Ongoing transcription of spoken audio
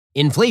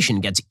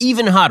Inflation gets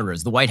even hotter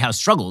as the White House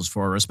struggles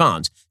for a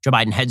response. Joe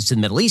Biden heads to the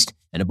Middle East,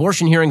 and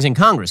abortion hearings in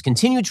Congress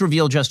continue to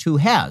reveal just who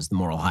has the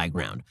moral high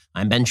ground.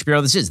 I'm Ben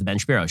Shapiro. This is The Ben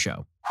Shapiro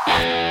Show.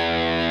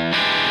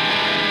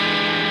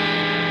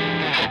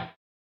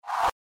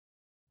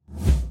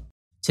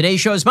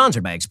 Today's show is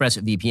sponsored by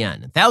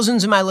ExpressVPN.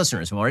 Thousands of my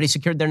listeners have already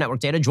secured their network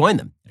data. Join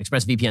them at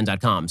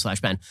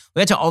expressvpn.com/Ben.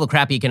 We'll get to all the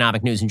crappy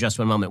economic news in just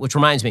one moment, which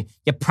reminds me,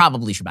 you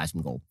probably should buy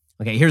some gold.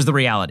 Okay, here's the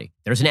reality.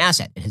 There's an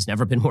asset. It has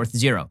never been worth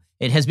zero.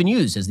 It has been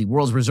used as the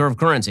world's reserve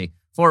currency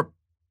for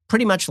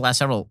pretty much the last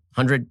several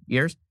hundred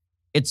years.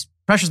 It's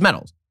precious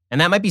metals.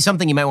 And that might be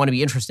something you might want to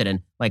be interested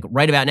in, like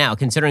right about now,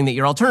 considering that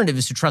your alternative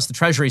is to trust the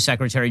Treasury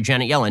Secretary,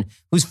 Janet Yellen,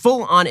 who's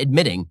full on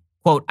admitting,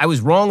 quote, I was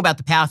wrong about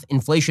the path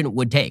inflation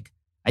would take.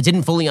 I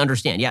didn't fully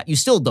understand. Yeah, you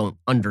still don't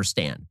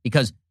understand,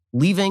 because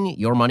leaving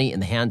your money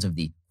in the hands of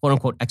the quote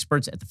unquote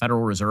experts at the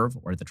Federal Reserve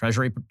or at the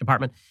Treasury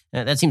Department,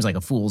 that seems like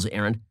a fool's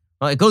errand.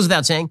 Well, it goes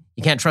without saying,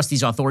 you can't trust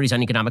these authorities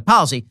on economic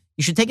policy.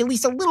 You should take at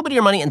least a little bit of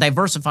your money and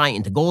diversify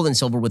into gold and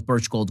silver with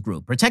Birch Gold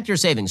Group. Protect your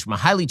savings from a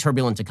highly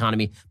turbulent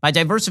economy by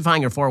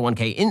diversifying your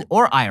 401k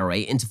or IRA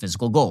into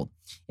physical gold.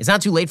 It's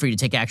not too late for you to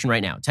take action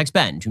right now. Text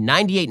Ben to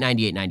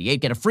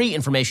 989898. Get a free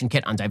information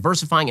kit on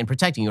diversifying and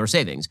protecting your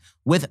savings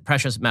with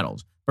precious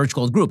metals. Birch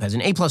Gold Group has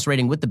an A+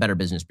 rating with the Better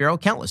Business Bureau,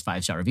 countless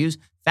 5-star reviews,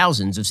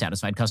 thousands of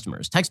satisfied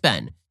customers. Text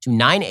Ben to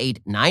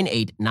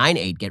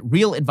 989898. Get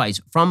real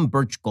advice from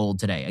Birch Gold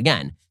today.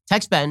 Again,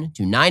 text Ben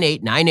to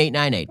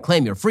 989898.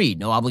 Claim your free,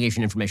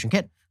 no-obligation information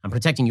kit on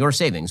protecting your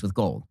savings with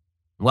gold.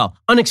 Well,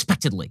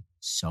 unexpectedly,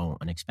 so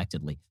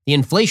unexpectedly, the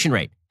inflation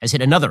rate has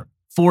hit another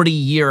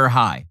 40-year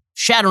high,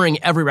 shattering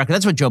every record.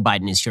 That's what Joe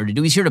Biden is here to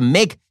do. He's here to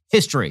make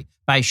history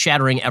by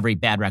shattering every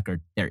bad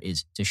record there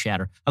is to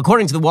shatter.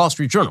 According to the Wall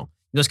Street Journal,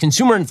 U.S.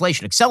 consumer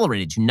inflation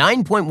accelerated to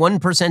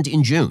 9.1%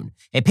 in June,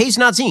 a pace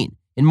not seen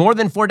in more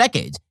than 4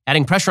 decades,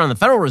 adding pressure on the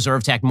Federal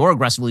Reserve to act more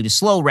aggressively to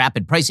slow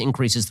rapid price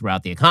increases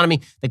throughout the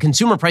economy. The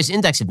Consumer Price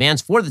Index advance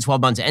for the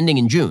 12 months ending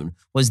in June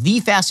was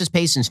the fastest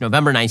pace since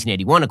November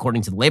 1981,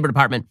 according to the Labor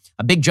Department.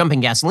 A big jump in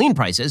gasoline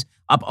prices,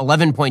 up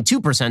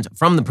 11.2%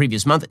 from the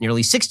previous month,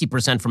 nearly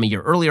 60% from a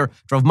year earlier,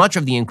 drove much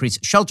of the increase.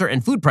 Shelter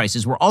and food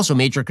prices were also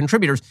major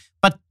contributors,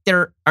 but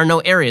there are no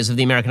areas of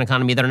the American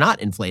economy that are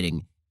not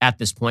inflating at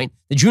this point.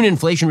 The June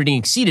inflation reading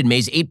exceeded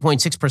May's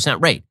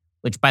 8.6% rate,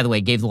 which, by the way,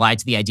 gave the lie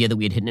to the idea that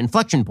we had hit an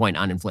inflection point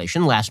on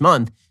inflation. Last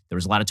month, there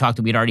was a lot of talk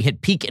that we had already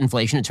hit peak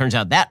inflation. It turns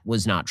out that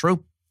was not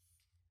true.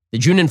 The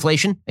June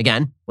inflation,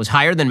 again, was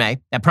higher than May.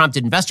 That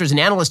prompted investors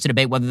and analysts to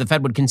debate whether the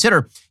Fed would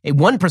consider a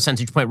 1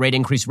 percentage point rate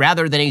increase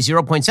rather than a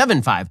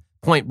 0.75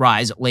 point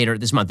rise later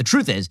this month. The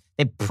truth is,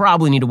 they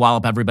probably need to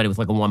wallop everybody with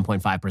like a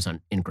 1.5%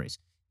 increase.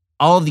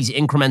 All of these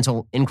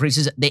incremental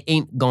increases, they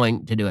ain't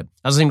going to do it.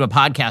 I was listening to a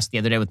podcast the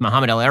other day with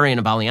Mohamed El-Erian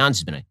of Allianz,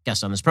 who's been a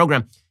guest on this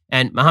program.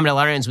 And Mohamed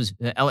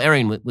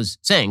El-Erian was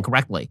saying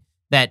correctly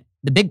that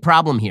the big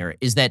problem here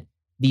is that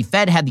the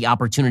Fed had the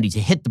opportunity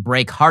to hit the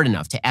brake hard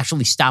enough to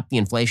actually stop the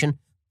inflation,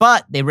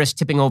 but they risked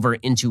tipping over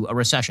into a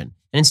recession.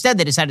 And instead,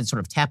 they decided to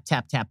sort of tap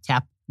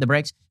the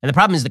brakes. And the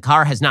problem is the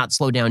car has not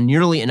slowed down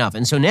nearly enough.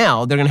 And so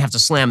now they're going to have to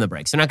slam the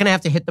brakes. They're not going to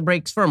have to hit the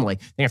brakes firmly.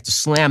 They have to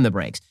slam the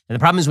brakes. And the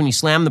problem is when you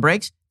slam the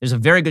brakes, there's a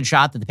very good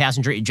shot that the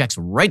passenger ejects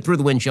right through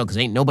the windshield because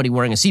ain't nobody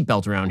wearing a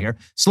seatbelt around here.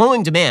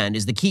 Slowing demand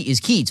is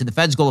key to the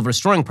Fed's goal of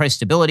restoring price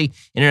stability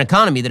in an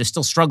economy that is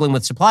still struggling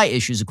with supply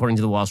issues, according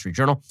to the Wall Street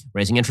Journal.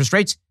 Raising interest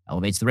rates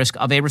elevates the risk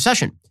of a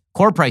recession.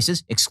 Core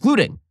prices,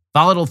 excluding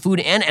volatile food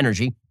and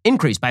energy,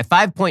 increased by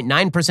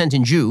 5.9%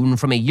 in June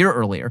from a year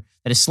earlier.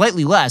 That is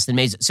slightly less than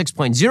May's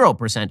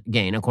 6.0%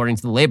 gain, according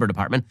to the Labor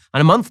Department. On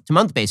a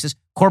month-to-month basis,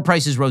 core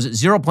prices rose at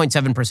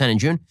 0.7% in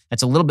June.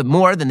 That's a little bit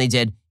more than they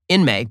did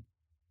in May.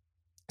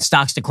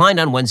 Stocks declined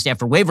on Wednesday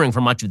after wavering for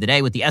much of the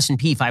day, with the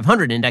S&P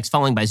 500 index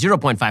falling by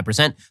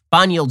 0.5%.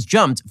 Bond yields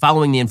jumped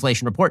following the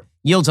inflation report.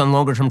 Yields on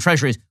longer-term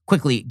treasuries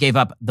quickly gave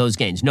up those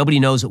gains. Nobody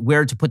knows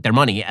where to put their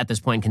money at this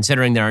point,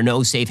 considering there are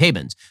no safe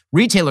havens.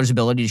 Retailers'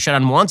 ability to shut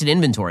unwanted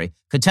inventory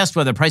could test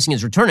whether pricing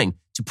is returning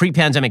to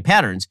pre-pandemic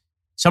patterns.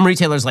 Some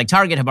retailers like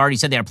Target have already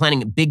said they are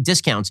planning big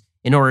discounts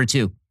in order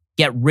to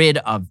get rid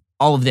of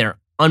all of their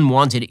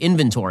unwanted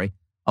inventory.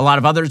 A lot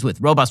of others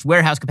with robust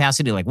warehouse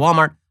capacity like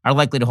Walmart are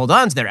likely to hold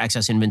on to their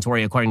excess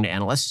inventory, according to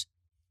analysts.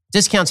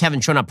 Discounts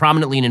haven't shown up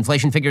prominently in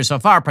inflation figures so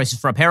far. Prices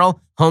for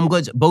apparel, home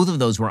goods, both of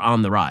those were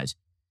on the rise.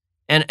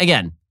 And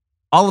again,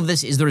 all of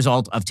this is the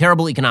result of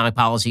terrible economic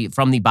policy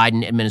from the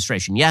Biden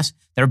administration. Yes,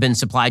 there have been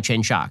supply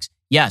chain shocks.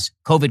 Yes,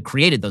 COVID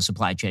created those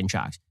supply chain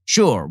shocks.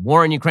 Sure,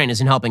 war in Ukraine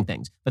isn't helping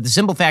things. But the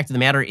simple fact of the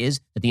matter is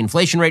that the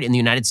inflation rate in the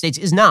United States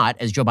is not,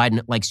 as Joe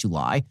Biden likes to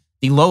lie,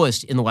 the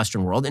lowest in the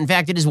Western world. In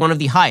fact, it is one of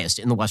the highest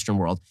in the Western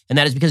world. And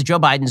that is because Joe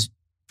Biden's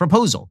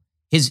proposal,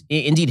 his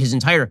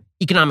entire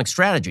economic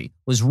strategy,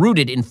 was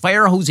rooted in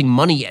fire-hosing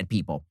money at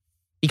people.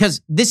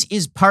 Because this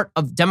is part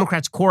of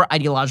Democrats' core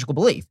ideological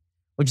belief,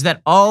 which is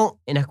that all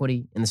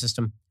inequity in the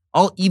system,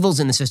 all evils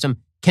in the system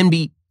can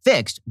be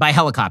fixed by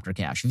helicopter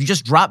cash. If you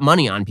just drop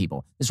money on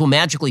people, this will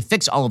magically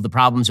fix all of the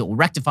problems. It will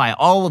rectify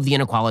all of the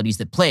inequalities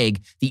that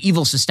plague the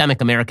evil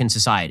systemic American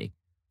society.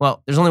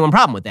 Well, there's only one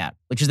problem with that,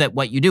 which is that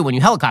what you do when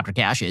you helicopter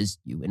cash is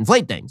you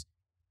inflate things.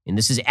 And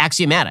this is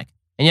axiomatic.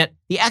 And yet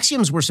the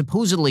axioms were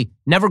supposedly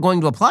never going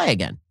to apply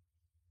again.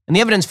 And the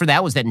evidence for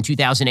that was that in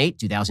 2008,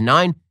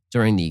 2009,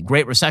 during the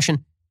Great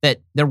Recession, that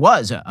there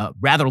was a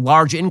rather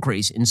large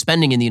increase in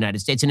spending in the United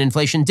States and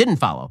inflation didn't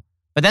follow.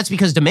 But that's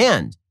because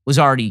demand was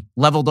already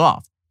leveled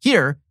off.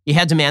 Here, you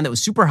had demand that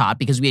was super hot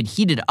because we had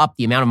heated up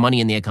the amount of money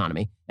in the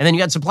economy. And then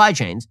you had supply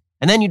chains.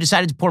 And then you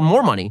decided to pour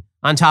more money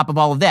on top of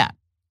all of that.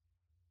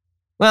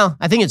 Well,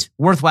 I think it's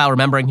worthwhile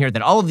remembering here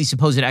that all of these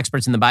supposed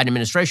experts in the Biden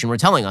administration were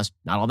telling us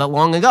not all that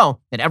long ago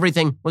that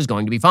everything was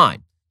going to be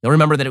fine. You'll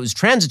remember that it was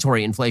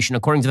transitory inflation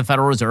according to the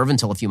Federal Reserve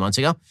until a few months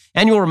ago.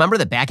 And you'll remember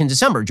that back in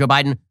December, Joe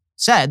Biden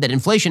said that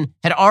inflation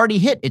had already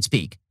hit its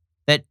peak,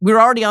 that we were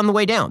already on the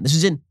way down. This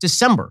is in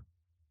December.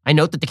 I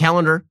note that the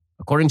calendar,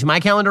 according to my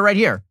calendar right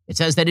here, it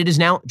says that it is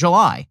now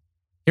July.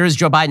 Here is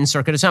Joe Biden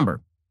circa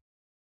December.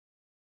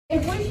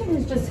 Inflation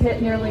has just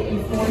hit nearly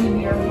a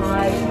 40-year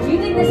high. Do you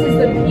think this is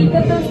the peak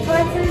of those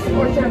prices,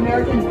 or should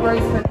Americans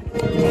brace for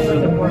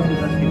further work?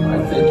 I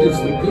think it's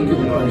the peak of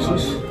the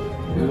crisis,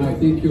 and I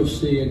think you'll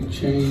see it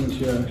change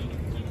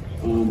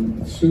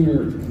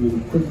sooner,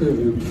 quicker,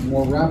 and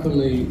more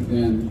rapidly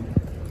than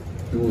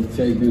it will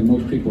take than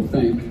most people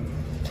think.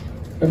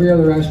 Every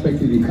other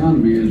aspect of the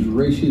economy is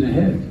racing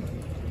ahead.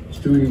 It's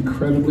doing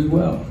incredibly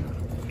well.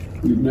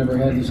 We've never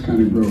had this kind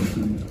of growth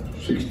in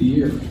 60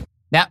 years.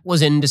 That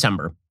was in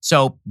December.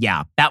 So,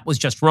 yeah, that was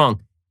just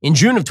wrong. In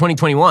June of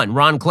 2021,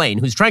 Ron Klain,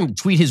 who's trying to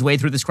tweet his way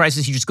through this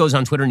crisis, he just goes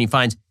on Twitter and he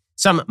finds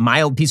some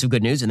mild piece of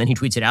good news, and then he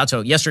tweets it out.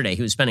 So yesterday,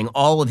 he was spending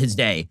all of his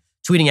day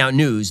tweeting out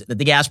news that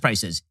the gas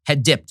prices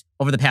had dipped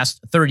over the past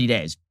 30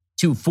 days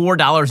to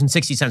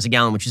 $4.60 a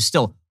gallon, which is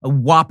still a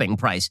whopping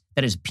price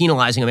that is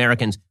penalizing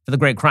Americans for the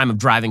great crime of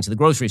driving to the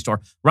grocery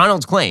store.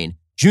 Ronald Klain,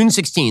 June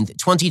 16th,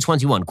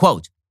 2021,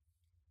 quote,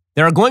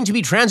 "There are going to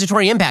be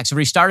transitory impacts of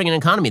restarting an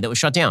economy that was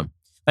shut down.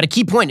 But a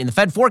key point in the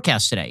Fed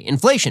forecast today,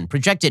 inflation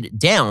projected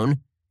down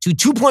to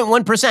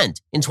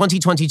 2.1% in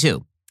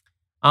 2022.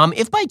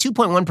 If by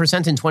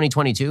 2.1% in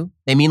 2022,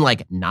 they mean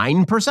like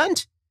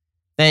 9%,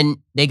 then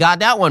they got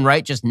that one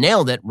right, just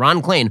nailed it.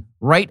 Ron Klain,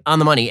 right on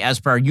the money as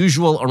per our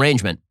usual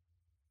arrangement.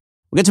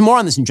 We'll get to more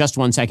on this in just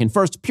 1 second.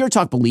 First, Pure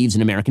Talk believes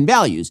in American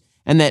values,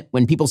 and that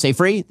when people say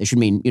free, they should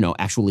mean,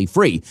 actually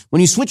free. When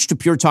you switch to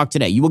Pure Talk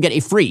today, you will get a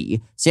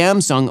free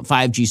Samsung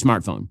 5G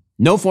smartphone.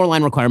 No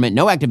 4-line requirement,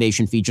 no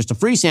activation fee, just a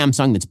free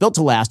Samsung that's built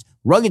to last,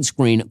 rugged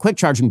screen, quick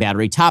charging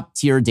battery,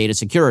 top-tier data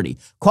security.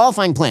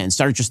 Qualifying plans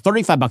start at just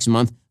 $35 a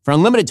month for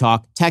unlimited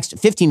talk, text,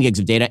 15 gigs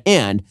of data,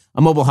 and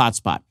a mobile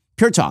hotspot.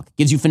 Pure Talk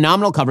gives you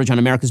phenomenal coverage on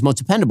America's most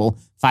dependable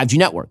 5G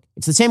network.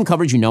 It's the same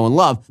coverage you know and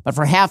love, but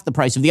for half the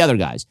price of the other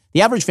guys.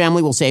 The average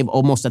family will save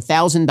almost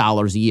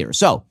 $1,000 a year.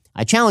 So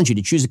I challenge you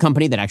to choose a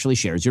company that actually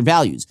shares your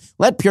values.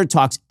 Let Pure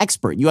Talk's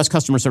expert U.S.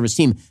 customer service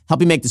team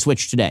help you make the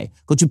switch today.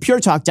 Go to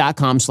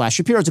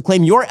puretalk.com/Shapiro to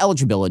claim your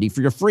eligibility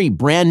for your free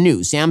brand new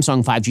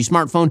Samsung 5G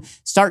smartphone.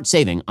 Start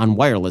saving on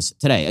wireless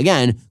today.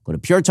 Again, go to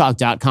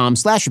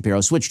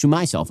puretalk.com/Shapiro. Switch to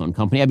my cell phone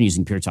company. I've been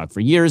using Pure Talk for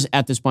years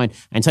at this point.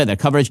 I can tell you their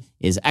coverage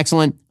is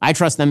excellent. I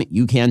trust them.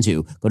 You can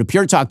too. Go to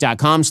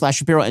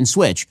puretalk.com/Shapiro and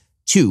switch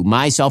to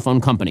my cell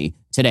phone company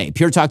today.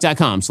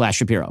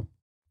 puretalk.com/Shapiro.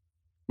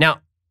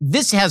 Now,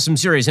 this has some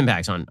serious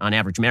impacts on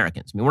average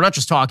Americans. I mean, we're not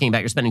just talking about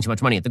you're spending too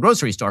much money at the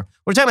grocery store.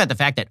 We're talking about the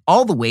fact that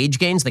all the wage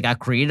gains that got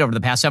created over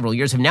the past several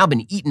years have now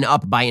been eaten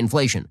up by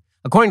inflation.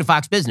 According to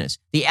Fox Business,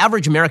 the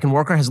average American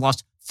worker has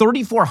lost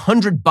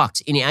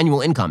 $3,400 in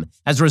annual income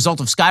as a result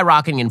of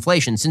skyrocketing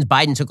inflation since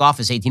Biden took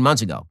office 18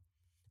 months ago.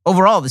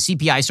 Overall, the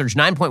CPI surged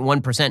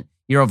 9.1%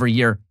 year over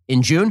year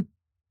in June.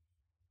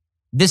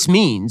 This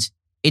means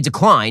a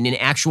decline in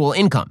actual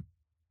income.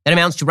 That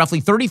amounts to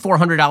roughly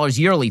 $3,400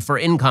 yearly for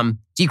income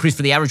decrease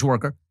for the average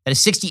worker. That is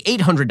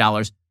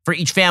 $6,800 for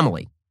each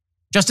family.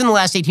 Just in the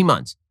last 18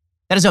 months.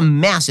 That is a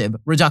massive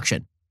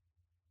reduction.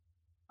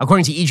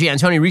 According to E.J.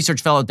 Antoni,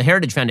 research fellow at the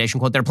Heritage Foundation,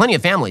 quote, "There are plenty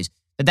of families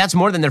that's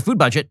more than their food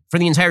budget for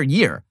the entire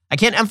year. I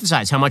can't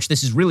emphasize how much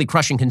this is really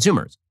crushing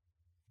consumers."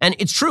 And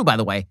it's true, by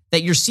the way,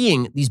 that you're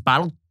seeing these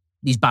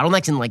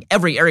bottlenecks in like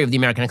every area of the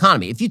American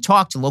economy. If you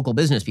talk to local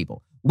business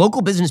people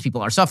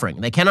are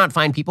suffering. They cannot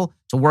find people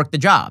to work the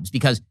jobs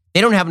because they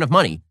don't have enough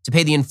money to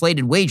pay the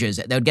inflated wages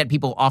that would get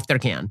people off their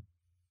can,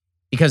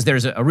 because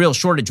there's a real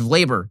shortage of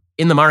labor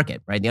in the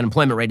market, right? The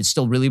unemployment rate is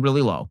still really,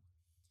 really low.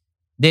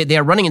 They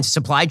are running into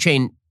supply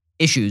chain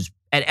issues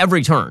at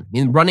every turn,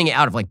 running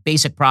out of like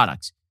basic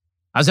products.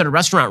 I was at a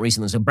restaurant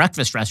recently, it was a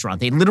breakfast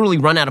restaurant. They literally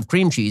run out of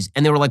cream cheese,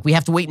 and they were like, we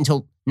have to wait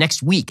until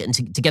next week and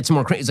to get some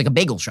more cream. It's like a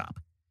bagel shop.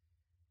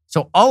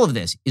 So all of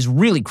this is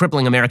really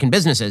crippling American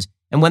businesses.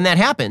 And when that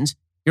happens,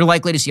 you're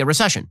likely to see a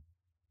recession.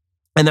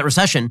 And that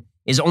recession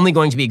is only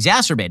going to be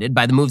exacerbated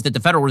by the moves that the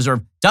Federal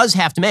Reserve does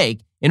have to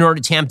make in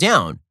order to tamp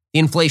down the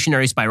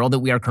inflationary spiral that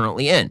we are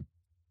currently in.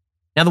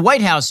 Now, the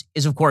White House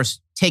is, of course,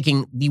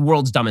 taking the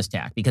world's dumbest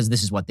tack because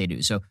this is what they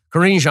do. So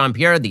Karine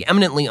Jean-Pierre, the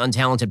eminently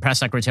untalented press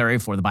secretary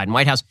for the Biden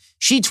White House,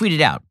 she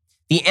tweeted out,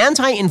 "The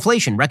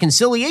anti-inflation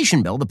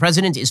reconciliation bill the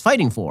president is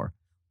fighting for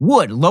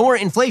would lower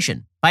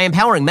inflation by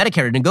empowering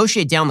Medicare to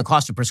negotiate down the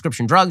cost of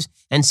prescription drugs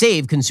and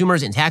save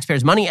consumers and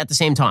taxpayers money at the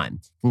same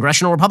time.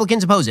 Congressional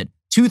Republicans oppose it,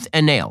 tooth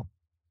and nail.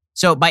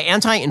 So by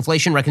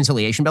anti-inflation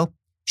reconciliation bill,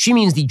 she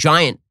means the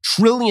giant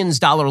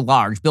trillions-dollar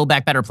large Build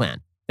Back Better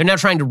plan. They're now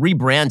trying to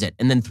rebrand it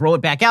and then throw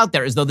it back out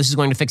there as though this is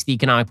going to fix the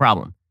economic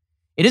problem.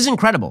 It is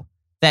incredible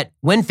that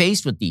when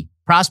faced with the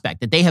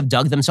prospect that they have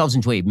dug themselves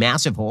into a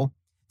massive hole,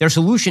 their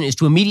solution is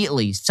to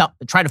immediately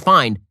try to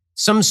find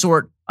some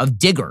sort of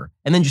digger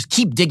and then just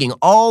keep digging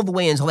all the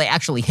way until they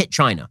actually hit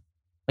China.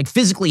 Like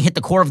physically hit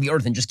the core of the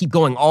earth and just keep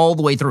going all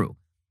the way through.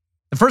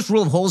 The first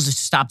rule of holes is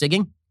to stop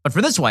digging. But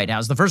for this White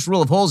House, the first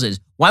rule of holes is,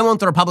 why won't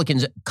the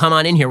Republicans come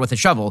on in here with a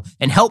shovel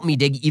and help me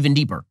dig even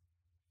deeper?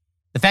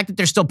 The fact that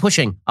they're still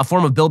pushing a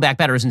form of Build Back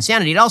Better is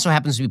insanity. It also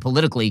happens to be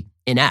politically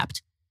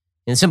inept.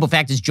 And the simple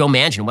fact is Joe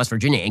Manchin in West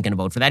Virginia ain't going to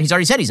vote for that. He's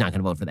already said he's not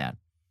going to vote for that.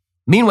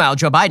 Meanwhile,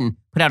 Joe Biden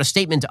put out a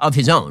statement of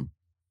his own.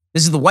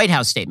 This is the White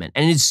House statement,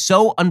 and it is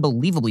so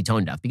unbelievably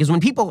tone deaf because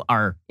when people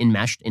are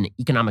enmeshed in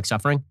economic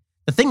suffering,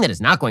 the thing that is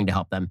not going to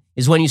help them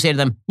is when you say to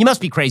them, you must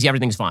be crazy,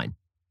 everything's fine.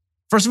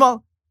 First of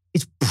all,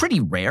 it's pretty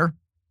rare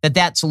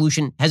that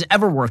solution has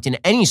ever worked in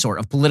any sort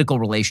of political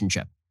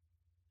relationship.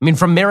 I mean,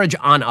 from marriage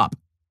on up.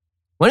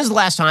 When is the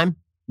last time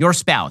your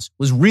spouse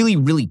was really,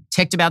 really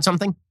ticked about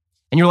something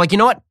and you're like, you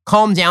know what?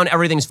 Calm down,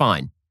 everything's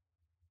fine.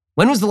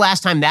 When was the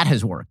last time that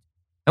has worked?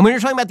 And when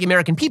you're talking about the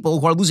American people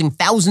who are losing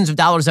thousands of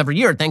dollars every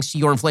year thanks to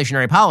your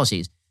inflationary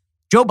policies,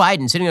 Joe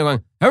Biden sitting there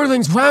going,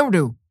 everything's fine,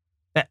 dude.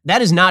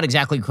 That is not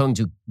exactly going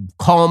to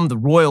calm the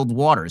roiled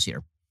waters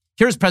here.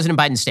 Here's President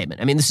Biden's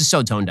statement. I mean, this is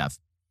so tone deaf.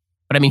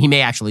 But I mean, he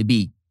may actually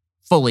be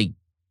fully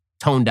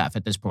tone deaf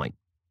at this point,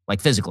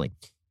 like physically.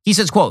 He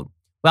says, quote,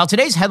 while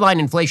today's headline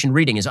inflation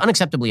reading is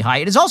unacceptably high,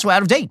 it is also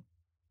out of date.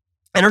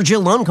 Energy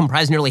alone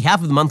comprised nearly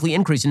half of the monthly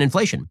increase in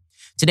inflation.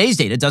 Today's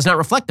data does not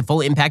reflect the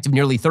full impact of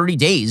nearly 30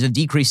 days of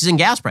decreases in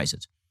gas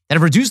prices that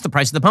have reduced the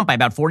price of the pump by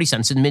about 40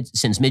 cents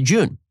since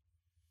mid-June.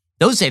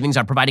 Those savings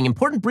are providing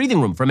important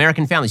breathing room for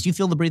American families. Do you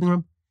feel the breathing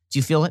room? Do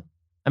you feel it?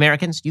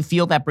 Americans, do you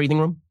feel that breathing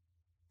room?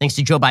 Thanks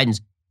to Joe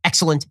Biden's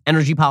excellent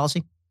energy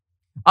policy.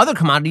 Other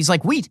commodities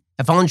like wheat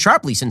have fallen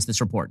sharply since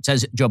this report,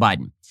 says Joe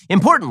Biden.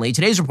 Importantly,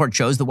 today's report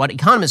shows that what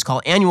economists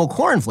call annual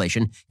core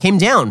inflation came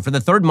down for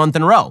the third month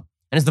in a row,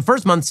 and is the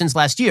first month since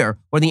last year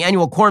where the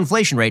annual core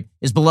inflation rate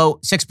is below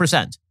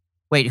 6%.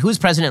 Wait, who was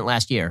president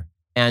last year?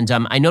 And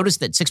I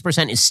noticed that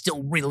 6% is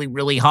still really,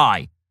 really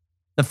high.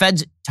 The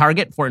Fed's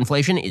target for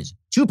inflation is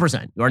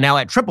 2%. You are now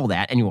at triple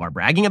that, and you are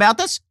bragging about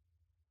this?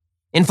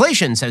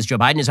 Inflation, says Joe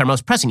Biden, is our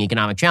most pressing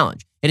economic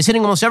challenge. It is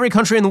hitting almost every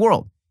country in the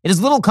world. It is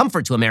little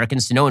comfort to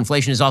Americans to know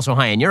inflation is also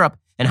high in Europe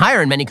and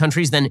higher in many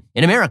countries than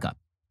in America.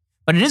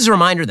 But it is a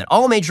reminder that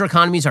all major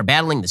economies are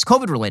battling this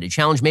COVID-related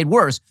challenge made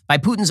worse by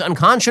Putin's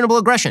unconscionable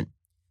aggression.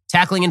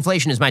 Tackling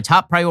inflation is my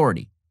top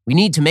priority. We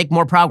need to make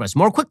more progress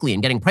more quickly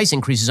in getting price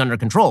increases under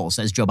control,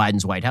 says Joe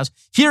Biden's White House.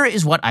 Here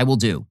is what I will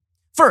do.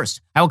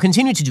 First, I will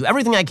continue to do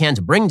everything I can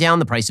to bring down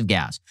the price of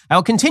gas. I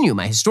will continue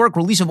my historic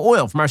release of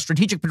oil from our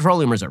Strategic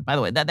Petroleum Reserve. By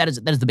the way, that is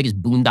the biggest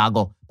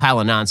boondoggle pile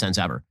of nonsense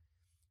ever.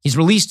 He's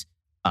released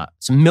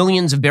some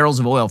millions of barrels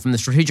of oil from the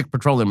Strategic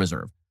Petroleum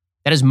Reserve.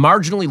 That has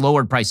marginally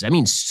lowered prices. I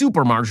mean,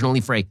 super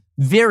marginally for a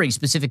very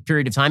specific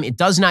period of time. It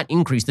does not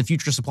increase the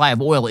future supply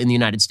of oil in the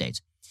United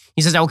States.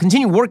 He says, I will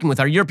continue working with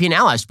our European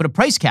allies to put a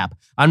price cap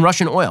on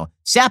Russian oil,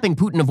 sapping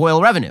Putin of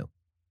oil revenue.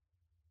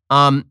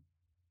 How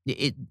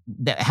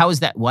is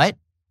that? What?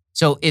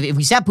 So if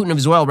we sap Putin of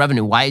his oil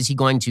revenue, why is he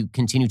going to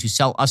continue to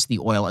sell us the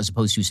oil as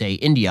opposed to, say,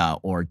 India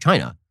or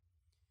China?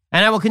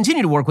 And I will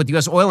continue to work with the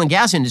U.S. oil and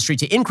gas industry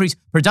to increase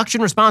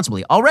production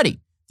responsibly. Already,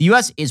 the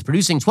U.S. is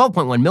producing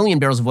 12.1 million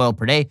barrels of oil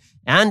per day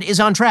and is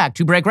on track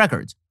to break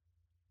records.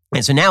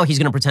 And so now he's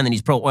going to pretend that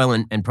he's pro-oil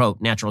and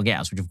pro-natural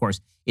gas, which, of course,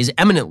 is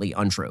eminently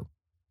untrue.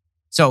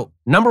 So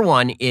number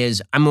one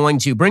is I'm going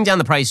to bring down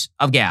the price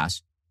of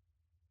gas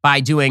by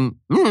doing,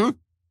 and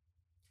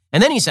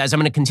then he says, I'm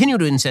going to continue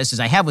to insist, as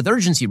I have with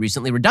urgency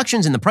recently,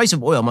 reductions in the price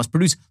of oil must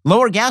produce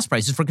lower gas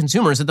prices for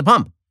consumers at the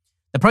pump.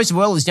 The price of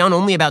oil is down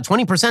only about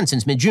 20%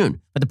 since mid-June,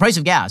 but the price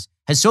of gas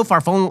has so far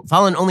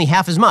fallen only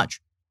half as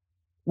much.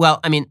 Well,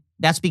 I mean,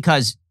 that's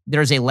because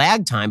there's a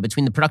lag time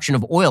between the production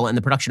of oil and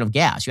the production of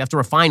gas. You have to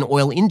refine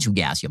oil into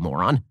gas, you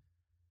moron.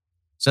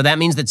 So that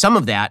means that some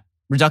of that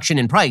reduction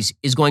in price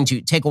is going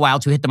to take a while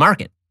to hit the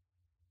market.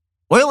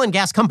 Oil and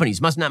gas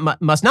companies must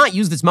not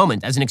use this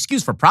moment as an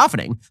excuse for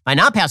profiting by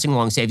not passing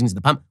along savings at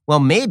the pump. Well,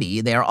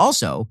 maybe they are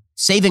also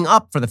saving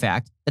up for the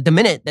fact that the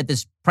minute that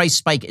this price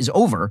spike is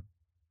over,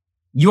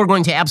 you are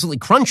going to absolutely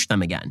crunch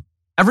them again.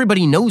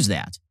 Everybody knows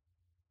that.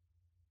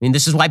 I mean,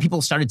 this is why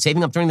people started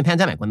saving up during the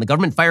pandemic. When the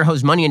government fire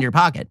hosed money into your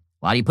pocket,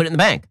 why do you put it in the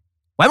bank?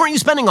 Why weren't you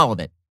spending all of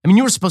it? I mean,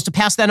 you were supposed to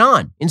pass that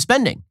on in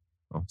spending.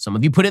 Well, some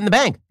of you put it in the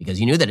bank because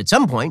you knew that at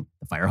some point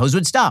the fire hose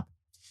would stop.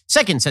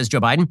 Second, says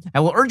Joe Biden, I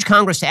will urge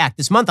Congress to act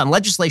this month on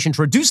legislation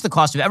to reduce the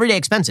cost of everyday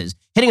expenses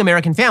hitting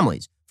American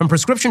families, from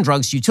prescription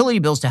drugs to utility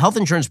bills to health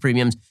insurance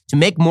premiums, to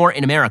make more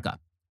in America.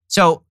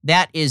 So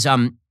that is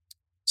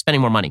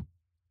spending more money,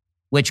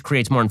 which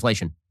creates more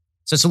inflation.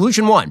 So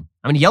solution one,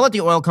 I'm going to yell at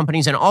the oil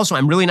companies, and also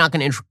I'm really not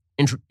going to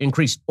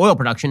increase oil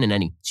production in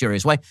any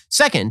serious way.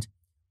 Second,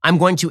 I'm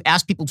going to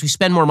ask people to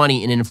spend more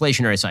money in an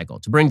inflationary cycle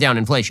to bring down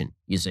inflation,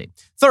 you see.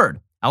 Third,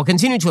 I'll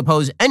continue to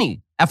oppose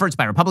any efforts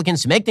by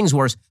Republicans to make things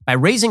worse by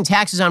raising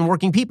taxes on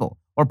working people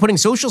or putting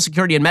Social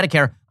Security and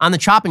Medicare on the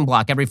chopping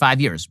block every 5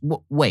 years.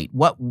 Wait,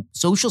 what?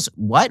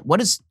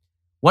 What is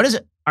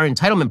our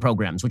entitlement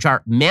programs, which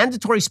are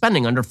mandatory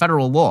spending under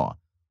federal law?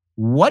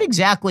 What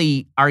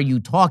exactly are you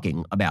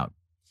talking about?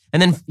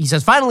 And then he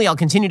says, finally, I'll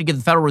continue to give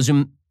the Federal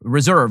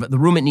Reserve the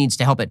room it needs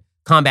to help it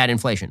combat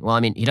inflation. Well,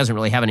 I mean, he doesn't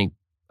really have any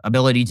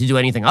ability to do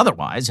anything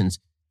otherwise, and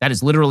that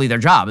is literally their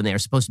job, and they are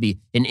supposed to be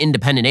an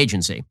independent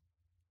agency.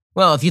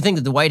 Well, if you think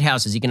that the White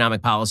House's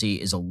economic policy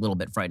is a little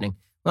bit frightening,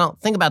 well,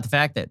 think about the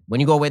fact that when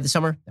you go away this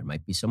summer, there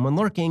might be someone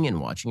lurking and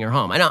watching your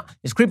home. I know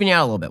it's creeping you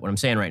out a little bit, what I'm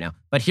saying right now.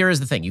 But here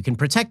is the thing. You can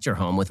protect your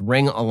home with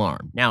Ring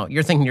Alarm. Now,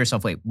 you're thinking to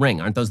yourself, wait, Ring,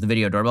 aren't those the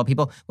video doorbell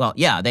people? Well,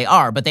 yeah, they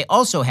are, but they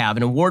also have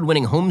an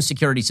award-winning home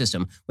security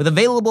system with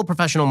available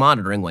professional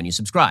monitoring when you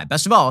subscribe.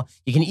 Best of all,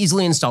 you can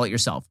easily install it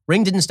yourself.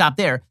 Ring didn't stop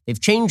there. They've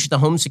changed the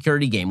home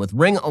security game with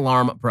Ring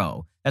Alarm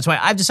Pro. That's why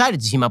I've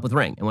decided to team up with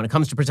Ring. And when it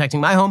comes to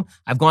protecting my home,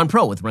 I've gone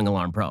pro with Ring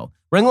Alarm Pro.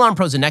 Ring Alarm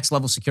Pro is a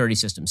next-level security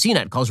system.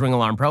 CNET calls Ring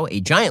Alarm Pro a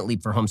giant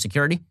leap for home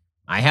security.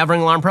 I have Ring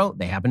Alarm Pro.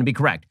 They happen to be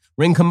correct.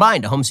 Ring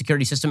combined a home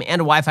security system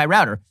and a Wi-Fi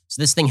router,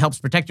 so this thing helps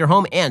protect your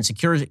home and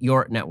secures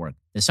your network.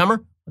 This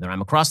summer, whether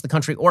I'm across the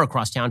country or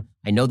across town,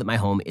 I know that my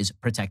home is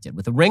protected.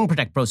 With the Ring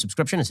Protect Pro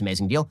subscription, it's an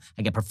amazing deal.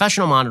 I get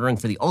professional monitoring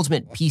for the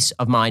ultimate peace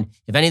of mind.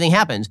 If anything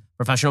happens,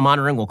 professional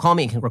monitoring will call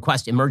me and can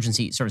request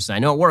emergency services. I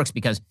know it works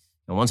because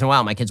once in a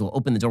while, my kids will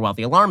open the door while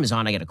the alarm is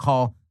on. I get a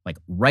call like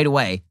right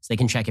away so they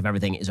can check if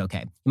everything is okay.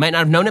 You might not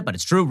have known it, but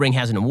it's true. Ring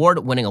has an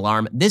award-winning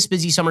alarm this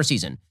busy summer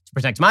season. To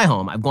protect my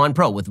home, I've gone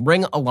pro with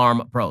Ring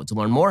Alarm Pro. To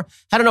learn more,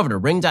 head on over to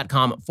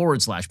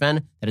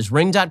ring.com/Ben. That is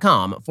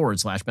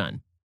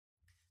ring.com/Ben.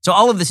 So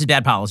all of this is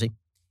bad policy.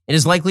 It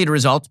is likely to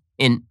result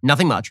in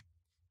nothing much.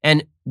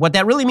 And what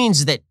that really means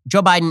is that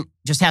Joe Biden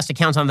just has to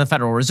count on the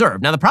Federal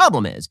Reserve. Now, the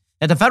problem is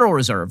that the Federal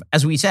Reserve,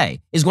 as we say,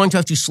 is going to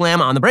have to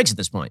slam on the brakes at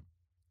this point.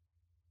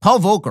 Paul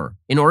Volcker,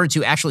 in order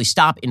to actually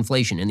stop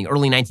inflation in the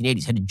early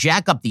 1980s, had to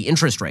jack up the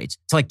interest rates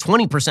to like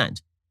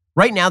 20%.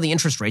 Right now, the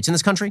interest rates in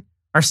this country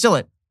are still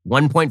at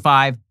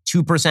 1.5,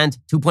 2%,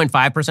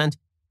 2.5%.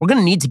 We're going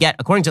to need to get,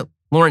 according to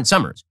Lawrence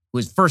Summers, who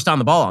was first on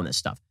the ball on this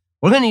stuff,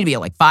 we're going to need to be at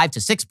like 5 to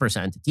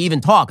 6% to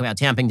even talk about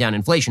tamping down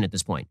inflation at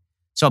this point.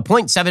 So a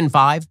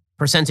 0.75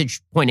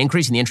 percentage point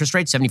increase in the interest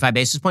rate, 75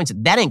 basis points,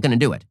 that ain't going to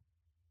do it.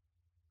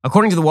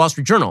 According to the Wall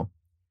Street Journal,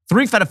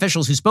 3 Fed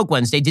officials who spoke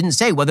Wednesday didn't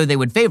say whether they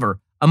would favor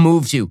a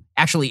move to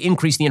actually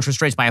increase the interest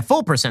rates by a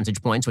full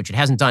percentage points, which it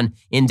hasn't done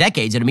in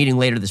decades, at a meeting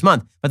later this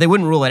month, but they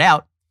wouldn't rule it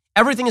out.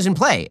 Everything is in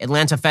play,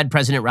 Atlanta Fed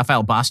President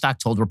Raphael Bostock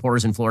told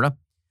reporters in Florida.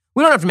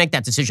 We don't have to make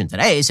that decision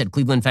today, said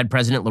Cleveland Fed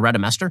President Loretta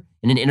Mester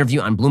in an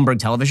interview on Bloomberg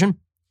Television.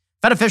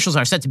 Fed officials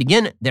are set to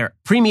begin their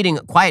pre-meeting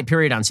quiet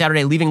period on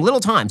Saturday, leaving little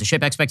time to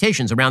shape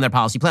expectations around their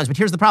policy plans. But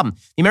here's the problem.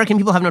 The American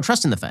people have no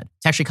trust in the Fed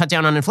to actually cut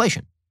down on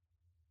inflation,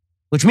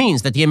 which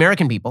means that the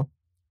American people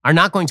are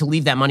not going to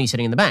leave that money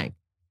sitting in the bank.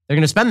 They're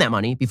going to spend that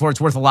money before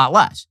it's worth a lot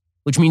less,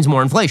 which means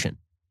more inflation.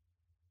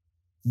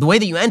 The way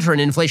that you enter an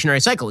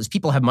inflationary cycle is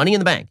people have money in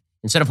the bank.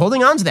 Instead of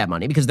holding on to that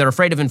money because they're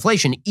afraid of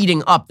inflation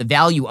eating up the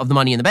value of the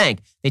money in the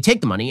bank, they take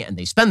the money and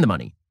they spend the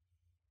money.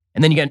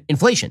 And then you get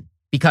inflation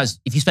because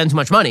if you spend too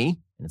much money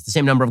and it's the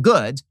same number of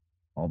goods,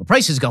 all the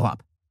prices go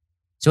up.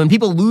 So when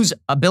people lose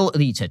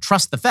ability to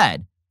trust the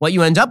Fed, what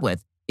you end up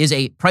with is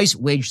a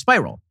price-wage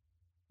spiral.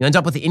 You end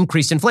up with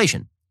increased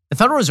inflation. The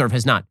Federal Reserve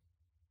has not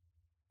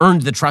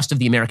earned the trust of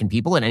the American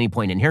people at any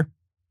point in here.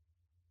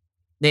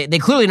 They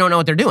clearly don't know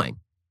what they're doing.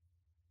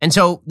 And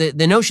so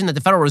the notion that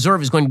the Federal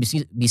Reserve is going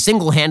to be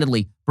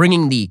single-handedly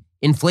bringing the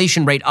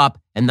inflation rate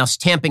up and thus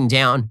tamping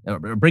down, or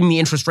bringing the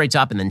interest rates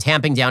up and then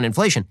tamping down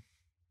inflation,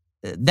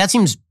 that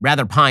seems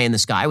rather pie in the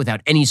sky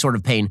without any sort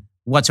of pain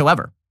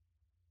whatsoever.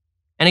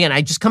 And again,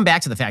 I just come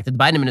back to the fact that the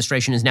Biden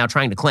administration is now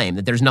trying to claim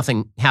that there's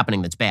nothing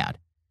happening that's bad.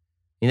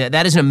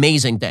 That is an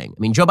amazing thing. I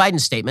mean, Joe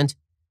Biden's statement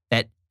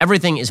that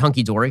everything is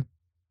hunky-dory,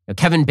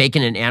 Kevin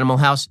Bacon in Animal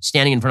House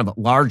standing in front of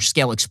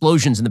large-scale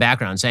explosions in the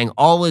background saying,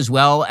 all is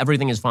well,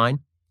 everything is fine.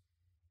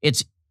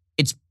 It's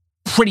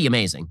pretty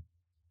amazing.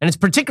 And it's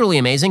particularly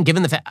amazing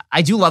given the fact,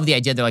 I do love the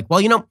idea. They're like,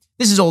 well,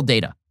 this is old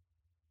data.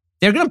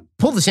 They're going to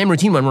pull the same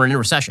routine when we're in a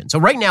recession. So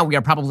right now we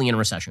are probably in a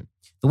recession.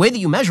 The way that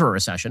you measure a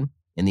recession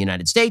in the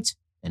United States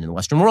and in the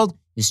Western world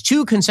is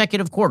 2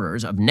 consecutive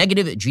quarters of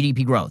negative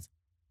GDP growth.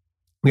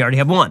 We already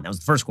have one. That was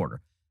the first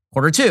quarter.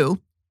 Quarter 2,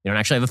 we don't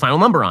actually have a final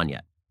number on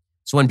yet.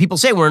 So when people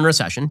say we're in a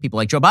recession, people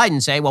like Joe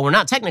Biden say, well, we're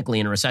not technically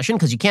in a recession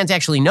because you can't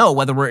actually know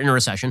whether we're in a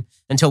recession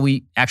until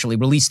we actually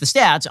release the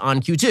stats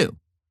on Q2.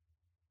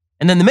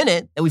 And then the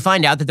minute that we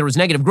find out that there was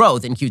negative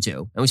growth in Q2,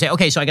 and we say,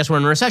 okay, so I guess we're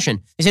in a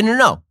recession, they say,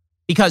 no,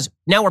 because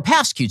now we're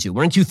past Q2,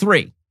 we're in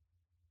Q3. So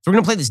we're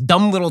going to play this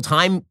dumb little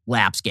time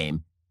lapse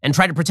game and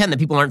try to pretend that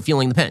people aren't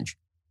feeling the pinch.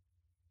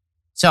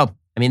 So,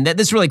 I mean,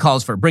 this really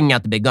calls for bringing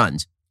out the big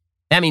guns.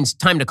 That means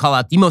time to call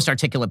out the most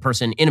articulate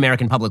person in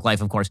American public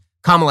life, of course,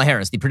 Kamala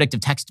Harris, the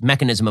predictive text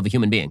mechanism of a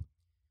human being.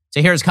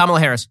 So here's Kamala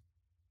Harris,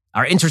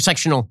 our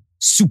intersectional,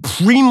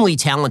 supremely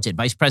talented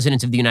Vice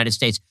President of the United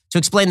States, to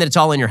explain that it's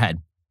all in your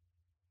head.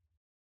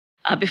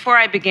 Before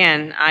I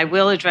begin, I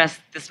will address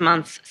this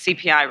month's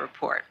CPI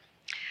report.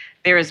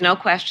 There is no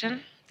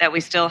question that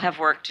we still have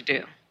work to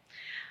do.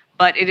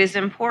 But it is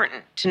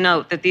important to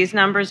note that these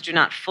numbers do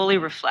not fully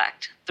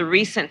reflect the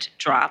recent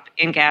drop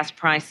in gas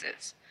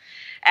prices.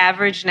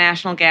 Average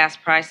national gas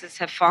prices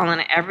have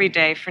fallen every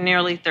day for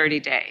nearly 30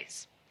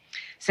 days.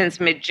 Since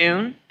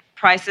mid-June,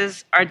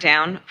 prices are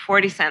down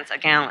 40 cents a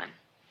gallon.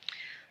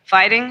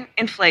 Fighting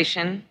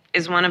inflation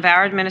is one of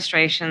our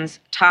administration's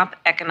top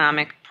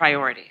economic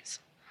priorities,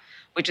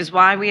 which is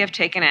why we have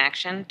taken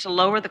action to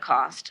lower the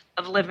cost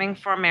of living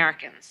for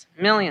Americans,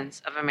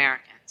 millions of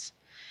Americans.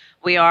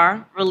 We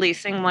are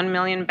releasing 1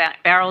 million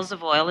barrels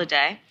of oil a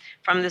day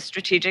from the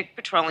Strategic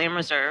Petroleum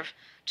Reserve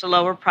to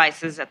lower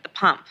prices at the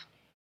pump.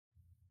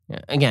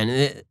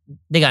 Again,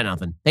 they got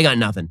nothing. They got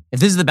nothing. If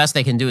this is the best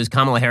they can do is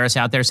Kamala Harris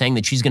out there saying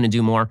that she's going to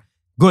do more,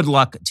 good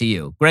luck to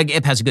you. Greg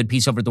Ip has a good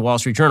piece over at the Wall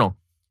Street Journal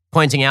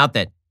pointing out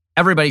that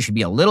everybody should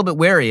be a little bit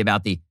wary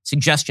about the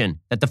suggestion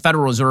that the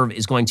Federal Reserve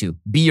is going to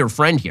be your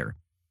friend here.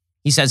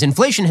 He says,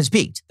 inflation has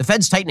peaked. The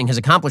Fed's tightening has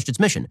accomplished its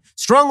mission.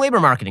 Strong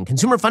labor market and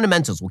consumer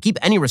fundamentals will keep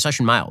any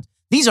recession mild.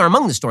 These are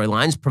among the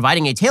storylines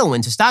providing a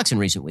tailwind to stocks in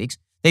recent weeks.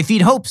 They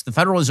feed hopes the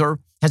Federal Reserve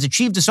has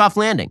achieved a soft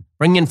landing,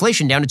 bringing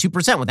inflation down to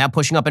 2% without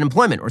pushing up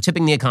unemployment or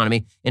tipping the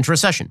economy into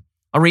recession.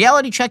 A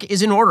reality check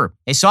is in order.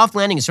 A soft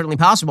landing is certainly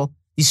possible.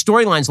 These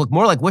storylines look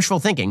more like wishful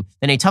thinking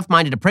than a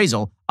tough-minded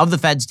appraisal of the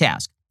Fed's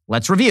task.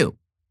 Let's review.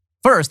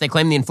 First, they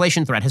claim the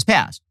inflation threat has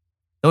passed.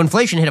 Though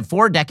inflation hit a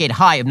 4-decade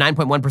high of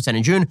 9.1%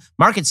 in June,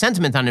 market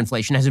sentiment on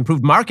inflation has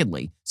improved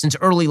markedly since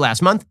early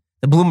last month.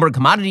 The Bloomberg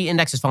Commodity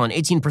Index has fallen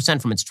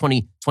 18% from its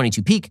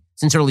 2022 peak.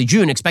 Since early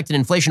June, expected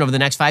inflation over the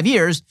next 5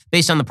 years,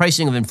 based on the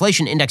pricing of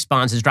inflation index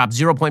bonds, has dropped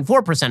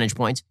 0.4 percentage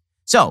points.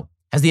 So,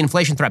 has the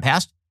inflation threat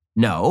passed?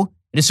 No.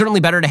 It is certainly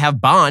better to have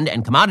bond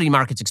and commodity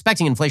markets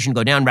expecting inflation to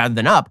go down rather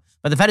than up,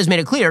 but the Fed has made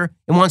it clear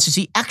it wants to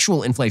see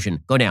actual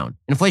inflation go down.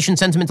 Inflation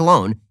sentiment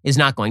alone is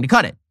not going to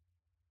cut it.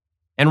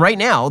 And right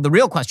now, the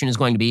real question is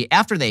going to be,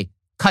 after they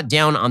cut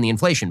down on the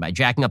inflation by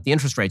jacking up the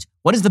interest rates,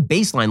 what is the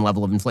baseline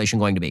level of inflation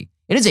going to be?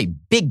 It is a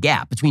big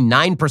gap between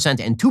 9%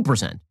 and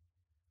 2%. I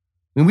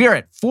mean, we are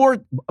at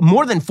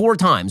more than 4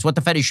 times what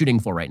the Fed is shooting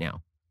for right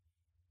now.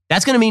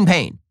 That's going to mean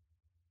pain.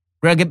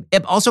 Greg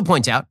Ip also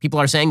points out, people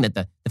are saying that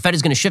the Fed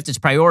is going to shift its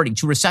priority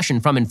to recession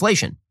from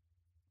inflation.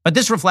 But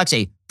this reflects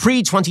a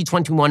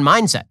pre-2021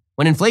 mindset,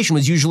 when inflation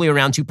was usually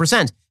around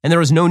 2%, and there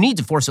was no need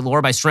to force it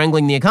lower by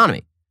strangling the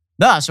economy.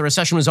 Thus, a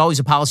recession was always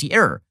a policy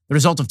error, the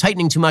result of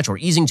tightening too much or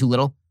easing too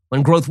little.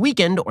 When growth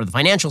weakened or the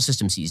financial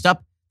system seized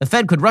up, the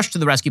Fed could rush to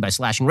the rescue by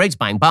slashing rates,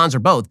 buying bonds, or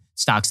both.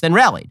 Stocks then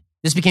rallied.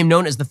 This became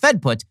known as the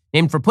Fed put,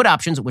 named for put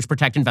options which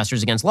protect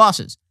investors against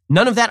losses.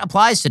 None of that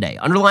applies today.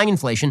 Underlying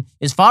inflation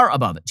is far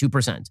above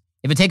 2%.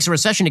 If it takes a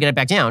recession to get it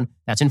back down,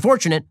 that's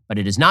unfortunate, but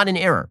it is not an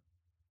error.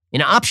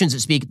 In options that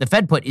speak, the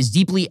Fed put is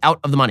deeply out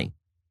of the money.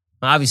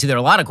 Obviously, there are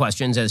a lot of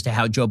questions as to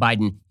how Joe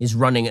Biden is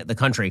running the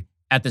country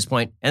at this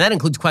point, and that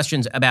includes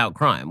questions about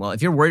crime. Well,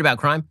 if you're worried about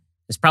crime,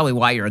 that's probably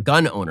why you're a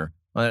gun owner.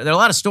 There are a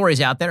lot of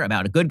stories out there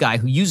about a good guy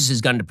who uses his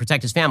gun to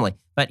protect his family,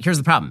 but here's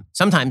the problem.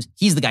 Sometimes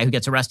he's the guy who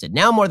gets arrested.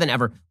 Now more than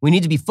ever, we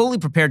need to be fully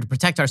prepared to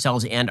protect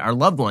ourselves and our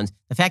loved ones.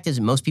 The fact is,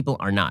 most people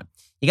are not.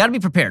 You got to be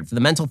prepared for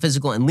the mental,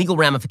 physical, and legal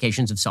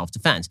ramifications of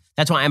self-defense.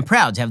 That's why I'm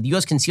proud to have the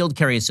U.S. Concealed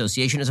Carry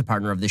Association as a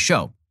partner of this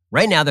show.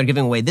 Right now, they're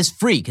giving away this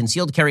free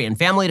concealed carry and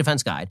family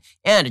defense guide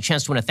and a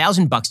chance to win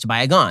 $1,000 to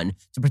buy a gun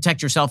to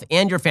protect yourself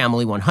and your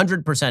family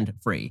 100%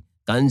 free.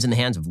 Guns in the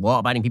hands of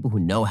law-abiding people who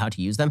know how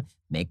to use them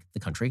make the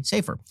country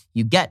safer.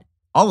 You get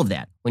all of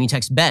that when you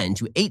text BEN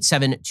to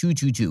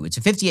 87222. It's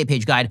a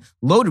 58-page guide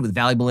loaded with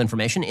valuable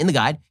information. In the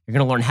guide, you're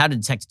going to learn how to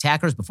detect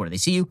attackers before they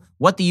see you,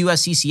 what the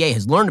USCCA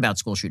has learned about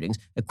school shootings,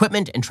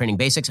 equipment and training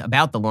basics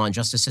about the law and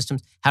justice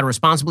systems, how to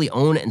responsibly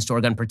own and store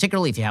a gun,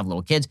 particularly if you have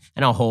little kids,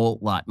 and a whole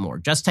lot more.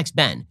 Just text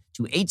BEN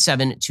to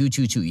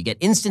 87222. You get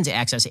instant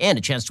access and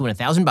a chance to win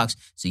 $1,000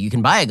 so you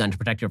can buy a gun to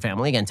protect your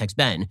family. Again, text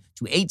BEN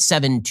to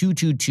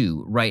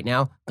 87222 right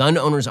now. Gun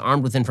owners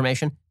armed with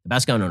information, the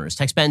best gun owners.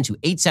 Text BEN to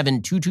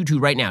 87222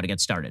 right now to get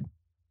started.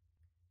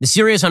 The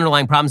serious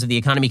underlying problems of the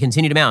economy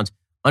continue to mount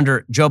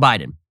under Joe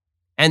Biden.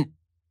 And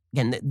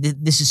again,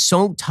 this is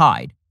so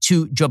tied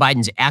to Joe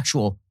Biden's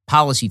actual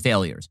policy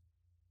failures.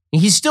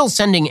 He's still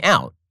sending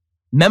out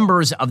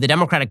members of the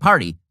Democratic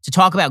Party to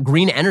talk about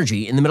green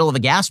energy in the middle of a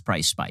gas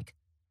price spike.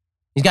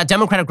 He's got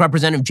Democratic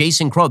Representative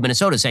Jason Crow of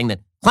Minnesota saying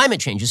that climate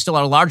change is still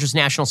our largest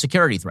national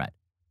security threat.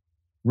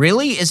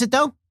 Really? Is it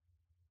though?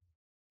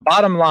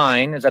 Bottom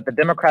line is that the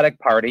Democratic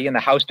Party and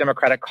the House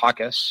Democratic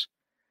Caucus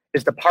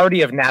is the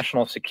party of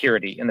national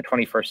security in the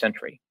 21st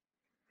century.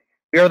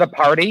 We are the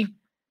party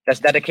that's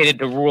dedicated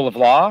to rule of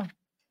law,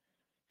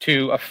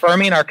 to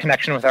affirming our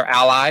connection with our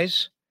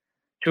allies,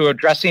 to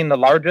addressing the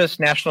largest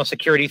national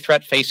security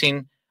threat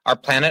facing our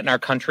planet and our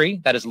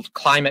country, that is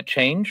climate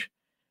change.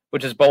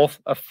 which is both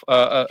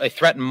a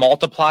threat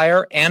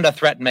multiplier and a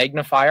threat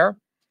magnifier,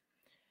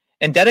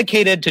 and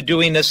dedicated to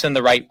doing this in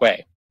the right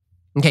way.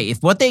 Okay,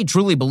 if what they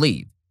truly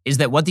believe is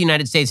that what the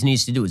United States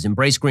needs to do is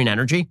embrace green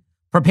energy,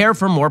 prepare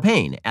for more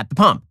pain at the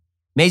pump.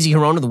 Mazie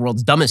Hirono, the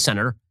world's dumbest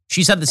senator,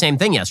 she said the same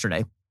thing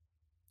yesterday.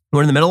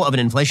 We're in the middle of an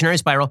inflationary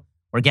spiral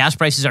where gas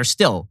prices are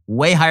still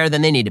way higher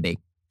than they need to be.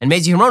 And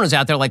Mazie Hirono's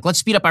out there like, let's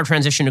speed up our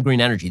transition to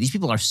green energy. These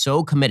people are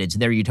so committed to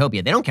their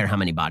utopia. They don't care how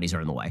many bodies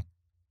are in the way.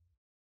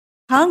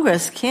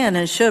 Congress can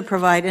and should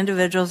provide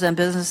individuals and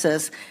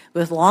businesses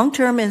with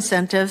long-term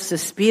incentives to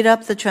speed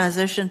up the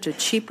transition to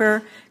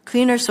cheaper,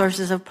 cleaner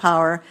sources of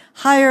power,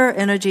 higher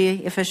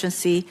energy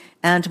efficiency,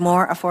 and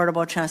more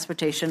affordable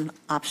transportation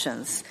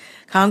options.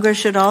 Congress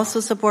should also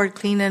support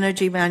clean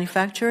energy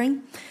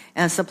manufacturing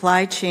and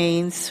supply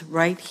chains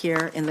right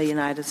here in the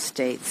United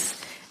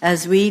States.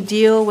 As we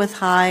deal with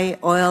high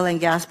oil and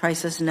gas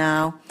prices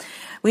now,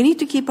 we need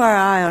to keep our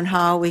eye on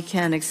how we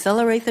can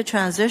accelerate the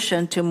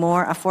transition to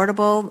more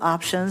affordable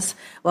options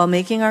while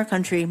making our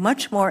country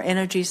much more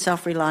energy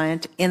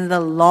self-reliant in the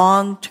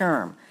long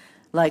term,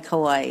 like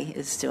Hawaii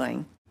is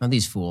doing. Oh,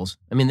 these fools.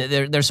 I mean,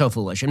 they're so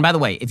foolish. And by the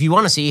way, if you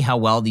want to see how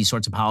well these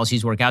sorts of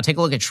policies work out, take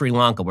a look at Sri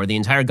Lanka, where the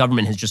entire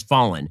government has just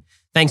fallen,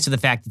 thanks to the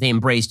fact that they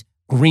embraced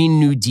Green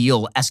New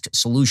Deal-esque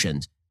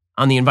solutions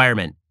on the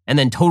environment and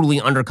then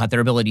totally undercut their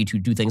ability to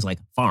do things like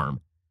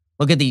farm.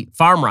 Look at the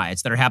farm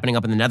riots that are happening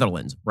up in the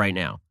Netherlands right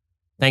now,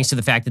 thanks to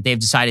the fact that they've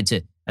decided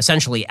to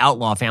essentially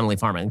outlaw family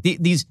farming.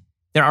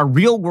 There are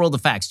real-world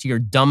effects to your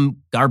dumb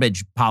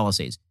garbage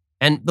policies.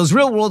 And those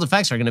real-world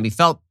effects are going to be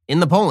felt in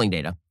the polling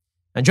data.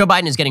 And Joe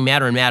Biden is getting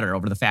madder and madder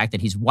over the fact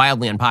that he's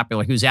wildly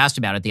unpopular. He was asked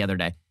about it the other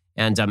day,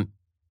 and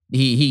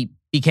he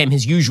became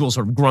his usual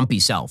sort of grumpy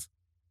self.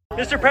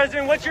 Mr.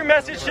 President, what's your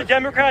message to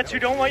Democrats who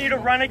don't want you to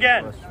run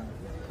again?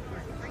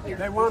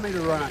 They want me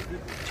to run.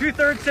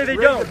 2/3 say they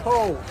don't.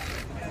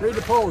 Read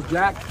the polls,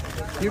 Jack.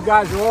 You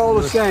guys are all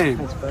the same.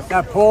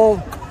 That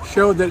poll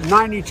showed that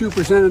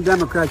 92% of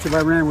Democrats, if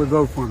I ran, would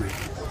vote for me.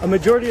 A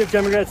majority of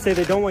Democrats say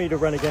they don't want you to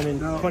run again in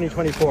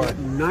 2024.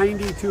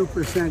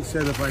 92%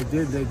 said if I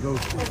did, they'd vote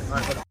for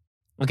me.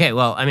 Okay,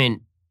 well, I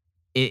mean,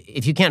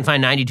 if you can't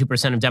find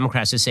 92% of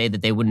Democrats to say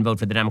that they wouldn't vote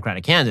for the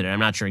Democratic candidate, I'm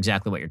not sure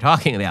exactly what you're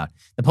talking about.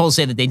 The polls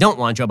say that they don't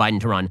want Joe Biden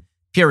to run,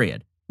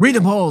 period. Read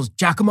the polls,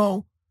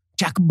 Giacomo,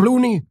 Jack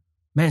Blooney,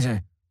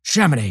 man,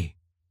 Chamonix.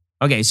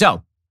 Okay,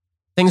 so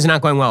things are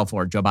not going well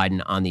for Joe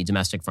Biden on the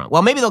domestic front.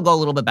 Well, maybe they'll go a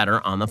little bit better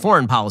on the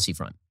foreign policy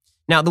front.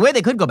 Now, the way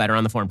they could go better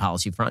on the foreign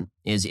policy front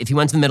is if he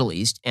went to the Middle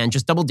East and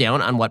just doubled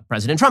down on what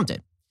President Trump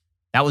did.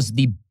 That was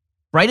the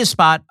brightest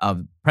spot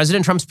of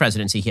President Trump's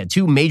presidency. He had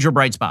two major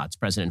bright spots,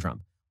 President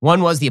Trump.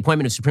 One was the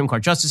appointment of Supreme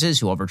Court justices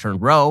who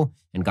overturned Roe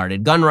and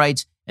guarded gun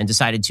rights and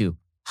decided to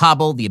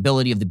hobble the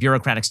ability of the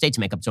bureaucratic state to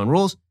make up its own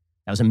rules.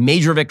 That was a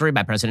major victory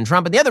by President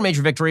Trump. And the other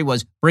major victory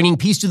was bringing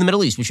peace to the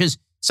Middle East, which is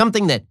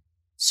something that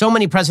so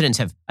many presidents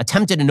have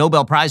attempted a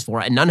Nobel Prize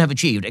for and none have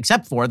achieved,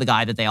 except for the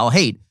guy that they all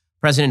hate,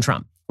 President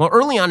Trump. Well,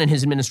 early on in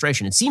his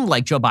administration, it seemed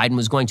like Joe Biden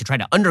was going to try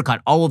to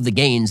undercut all of the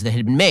gains that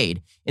had been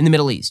made in the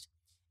Middle East.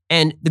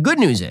 And the good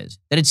news is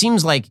that it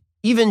seems like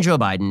even Joe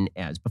Biden,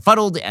 as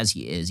befuddled as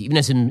he is, even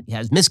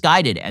as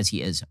misguided as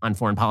he is on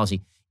foreign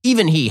policy,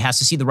 even he has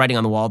to see the writing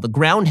on the wall. The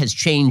ground has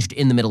changed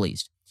in the Middle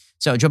East.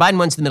 So Joe Biden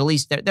went to the Middle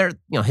East. They're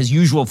his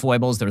usual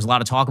foibles. There was a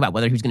lot of talk about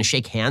whether he was going to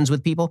shake hands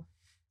with people.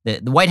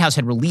 The White House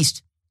had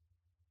released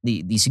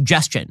the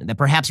suggestion that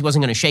perhaps he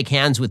wasn't going to shake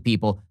hands with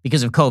people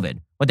because of COVID.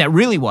 What that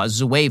really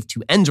was a way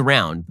to end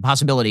around the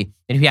possibility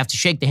that you have to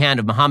shake the hand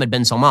of Mohammed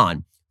bin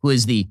Salman, who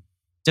is the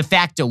de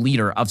facto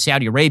leader of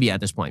Saudi Arabia at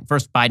this point.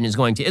 First, Biden is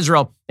going to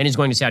Israel, then he's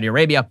going to Saudi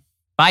Arabia.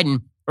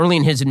 Biden, early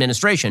in his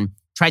administration,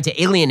 tried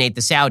to alienate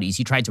the Saudis.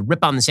 He tried to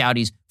rip on the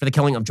Saudis for the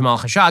killing of Jamal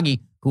Khashoggi,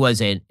 who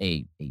was a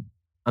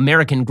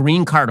American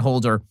green card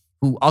holder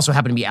who also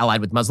happened to be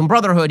allied with Muslim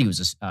Brotherhood. He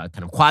was a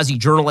kind of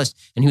quasi-journalist,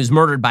 and he was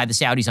murdered by the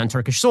Saudis on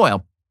Turkish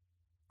soil.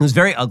 It was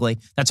very ugly.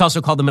 That's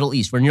also called the Middle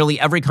East, where nearly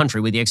every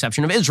country, with the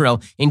exception of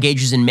Israel,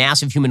 engages in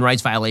massive human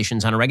rights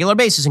violations on a regular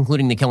basis,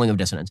 including the killing of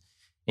dissidents.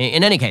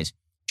 In any case,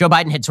 Joe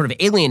Biden had sort of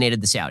alienated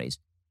the Saudis.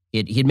 He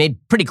had made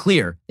pretty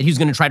clear that he was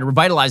going to try to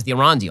revitalize the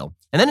Iran deal.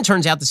 And then it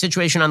turns out the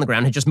situation on the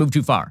ground had just moved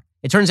too far.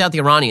 It turns out the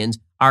Iranians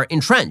are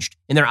entrenched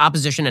in their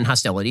opposition and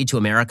hostility to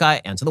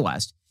America and to the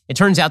West. It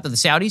turns out that the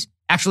Saudis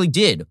actually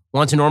did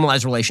want to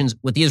normalize relations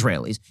with the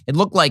Israelis. It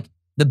looked like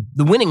the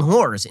winning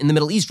horse in the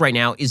Middle East right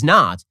now is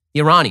not the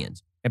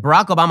Iranians. And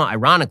Barack Obama,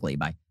 ironically,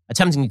 by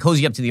attempting to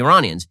cozy up to the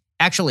Iranians,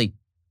 actually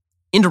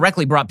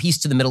indirectly brought peace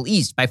to the Middle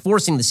East by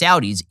forcing the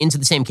Saudis into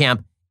the same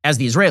camp as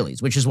the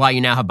Israelis, which is why you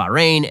now have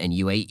Bahrain and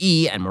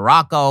UAE and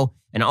Morocco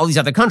and all these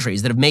other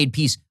countries that have made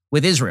peace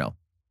with Israel.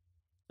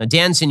 Now,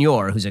 Dan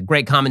Senor, who's a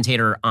great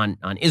commentator on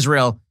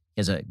Israel,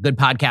 he has a good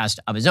podcast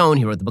of his own.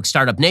 He wrote the book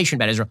Startup Nation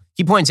about Israel.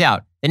 He points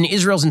out that in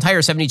Israel's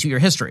entire 72-year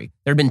history,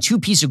 there have been 2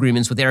 peace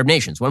agreements with Arab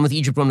nations, one with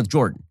Egypt, one with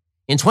Jordan.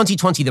 In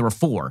 2020, there were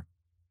 4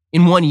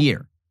 in 1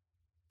 year.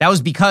 That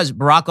was because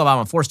Barack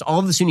Obama forced all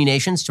of the Sunni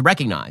nations to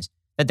recognize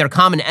that their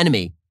common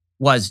enemy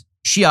was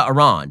Shia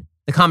Iran.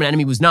 The common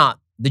enemy was not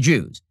the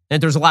Jews, and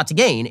that there's a lot to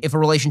gain if a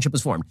relationship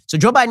was formed. So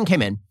Joe Biden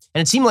came in,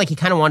 and it seemed like he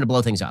kind of wanted to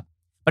blow things up.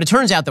 But it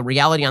turns out that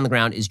reality on the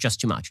ground is just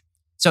too much.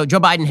 So Joe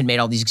Biden had made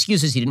all these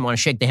excuses. He didn't want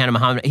to shake the hand of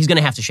Mohammed. He's going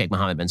to have to shake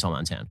Mohammed bin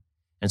Salman's hand. And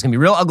it's going to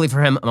be real ugly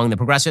for him among the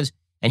progressives.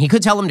 And he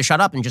could tell him to shut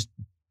up and just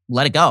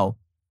let it go.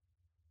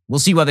 We'll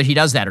see whether he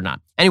does that or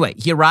not. Anyway,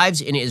 he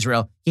arrives in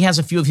Israel. He has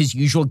a few of his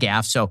usual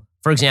gaffes. So,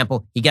 for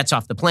example, he gets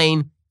off the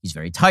plane. He's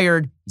very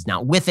tired. He's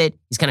not with it.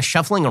 He's kind of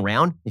shuffling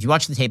around. If you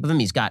watch the tape of him,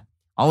 he's got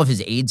all of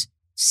his aides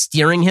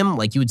steering him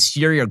like you would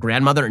steer your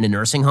grandmother in a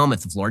nursing home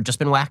if the floor had just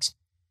been waxed.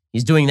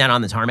 He's doing that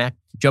on the tarmac.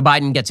 Joe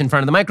Biden gets in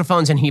front of the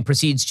microphones and he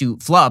proceeds to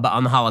flub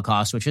on the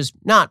Holocaust, which is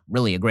not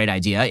really a great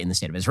idea in the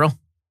state of Israel.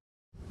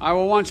 I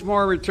will once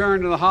more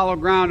return to the hollow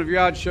ground of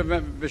Yad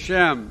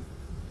Vashem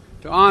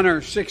to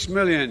honor 6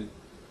 million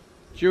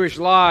Jewish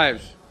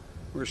lives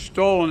were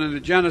stolen in the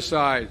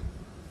genocide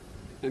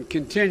and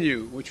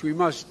continue, which we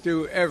must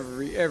do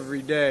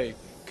every day,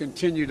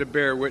 continue to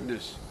bear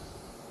witness.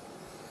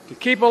 To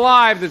keep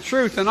alive the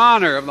truth and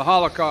honor of the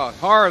Holocaust,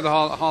 horror of the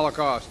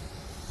Holocaust,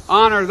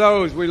 honor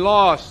those we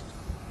lost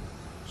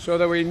so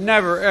that we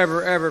never,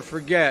 ever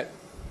forget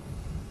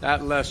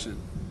that lesson.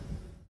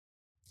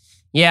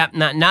 Yeah,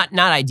 not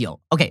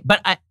ideal. Okay,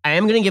 but I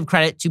am going to give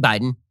credit to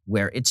Biden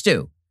where it's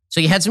due. So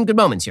you had some good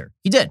moments here.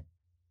 He did.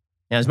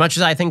 Now, as much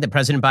as I think that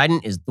President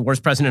Biden is the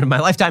worst president of my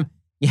lifetime,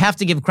 you have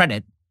to give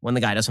credit when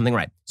the guy does something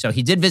right. So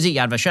he did visit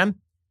Yad Vashem.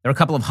 There are a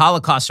couple of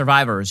Holocaust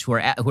survivors who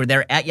are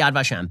there at Yad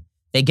Vashem.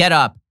 They get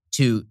up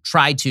to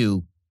try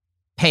to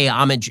pay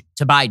homage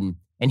to Biden,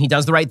 and he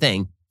does the right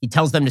thing. He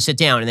tells them to sit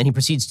down, and then he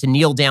proceeds to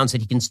kneel down so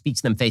that he can speak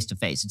to them face to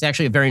face. It's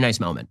actually a very nice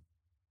moment.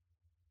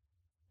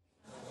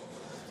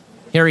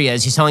 Here he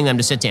is. He's telling them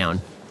to sit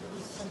down,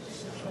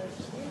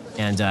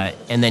 and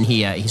then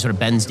he sort of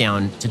bends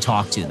down to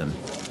talk to them.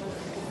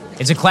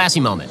 It's a classy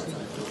moment.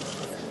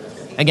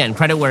 Again,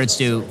 credit where it's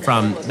due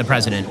from the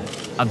President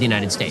of the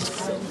United States.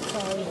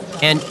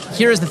 And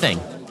here's the thing.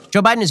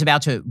 Joe Biden is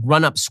about to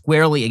run up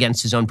squarely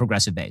against his own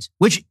progressive base,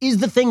 which is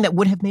the thing that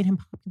would have made him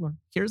popular.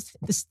 Here's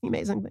this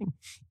amazing thing.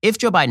 If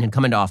Joe Biden had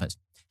come into office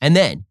and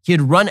then he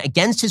had run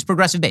against his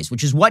progressive base,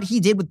 which is what he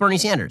did with Bernie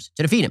Sanders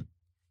to defeat him,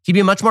 he'd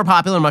be a much more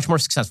popular and much more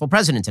successful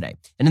president today.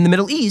 And in the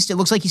Middle East, it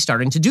looks like he's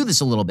starting to do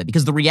this a little bit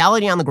because the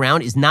reality on the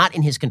ground is not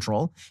in his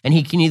control. And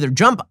he can either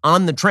jump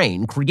on the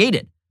train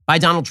created by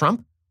Donald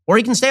Trump, or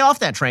he can stay off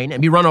that train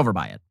and be run over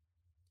by it.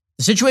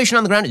 The situation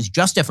on the ground is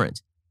just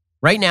different.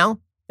 Right now,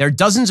 there are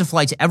dozens of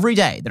flights every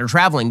day that are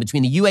traveling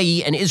between the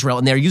UAE and Israel,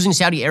 and they're using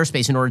Saudi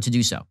airspace in order to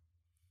do so.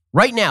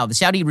 Right now, the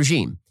Saudi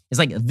regime is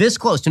like this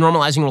close to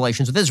normalizing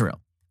relations with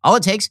Israel. All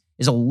it takes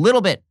is a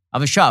little bit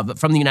of a shove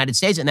from the United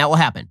States, and that will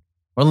happen.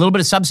 Or a little bit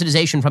of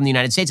subsidization from the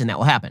United States, and that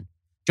will happen.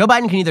 Joe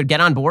Biden can either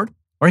get on board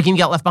or he can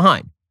get left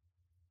behind.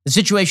 The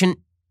situation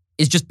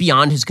is just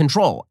beyond his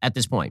control at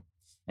this point.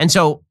 And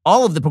so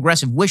all of the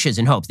progressive wishes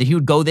and hopes that he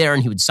would go there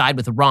and he would side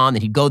with Iran,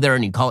 that he'd go there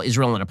and he'd call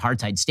Israel an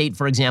apartheid state,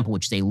 for example,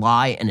 which is a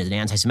lie and is an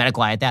anti-Semitic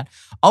lie at that,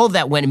 all of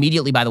that went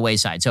immediately by the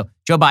wayside. So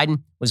Joe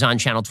Biden was on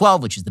Channel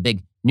 12, which is the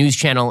big news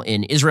channel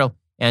in Israel,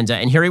 and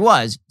here he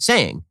was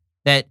saying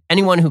that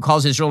anyone who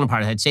calls Israel an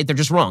apartheid state, they're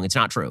just wrong. It's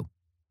not true.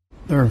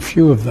 There are a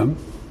few of them.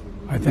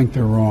 I think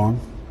they're wrong.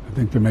 I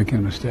think they're making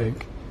a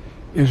mistake.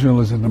 Israel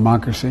is a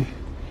democracy.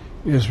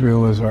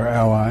 Israel is our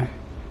ally.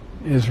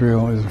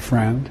 Israel is a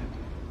friend.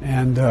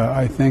 And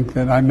I think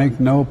that I make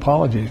no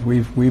apologies.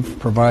 We've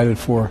provided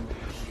for,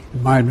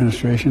 in my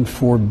administration,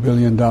 $4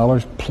 billion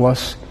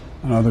plus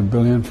another $1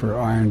 billion for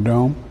Iron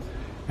Dome.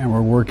 And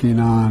we're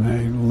working on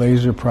a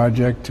laser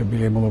project to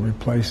be able to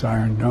replace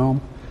Iron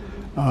Dome.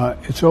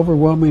 It's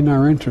overwhelming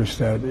our interest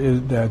that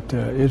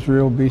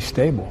Israel be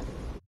stable.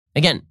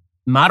 Again,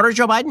 moderate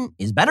Joe Biden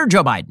is better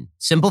Joe Biden.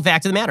 Simple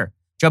fact of the matter.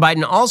 Joe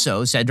Biden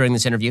also said during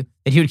this interview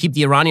that he would keep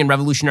the Iranian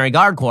Revolutionary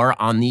Guard Corps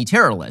on the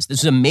terror list. This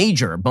is a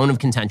major bone of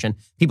contention.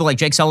 People like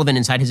Jake Sullivan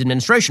inside his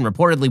administration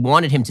reportedly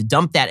wanted him to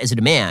dump that as a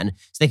demand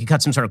so they could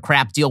cut some sort of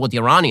crap deal with the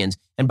Iranians.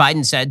 And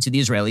Biden said to the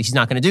Israelis, he's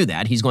not going to do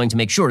that. He's going to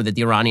make sure that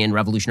the Iranian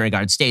Revolutionary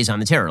Guard stays on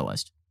the terror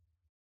list.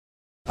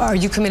 Are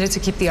you committed to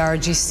keep the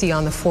IRGC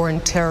on the foreign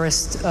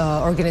terrorist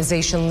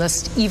organization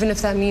list, even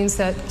if that means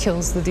that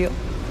kills the deal?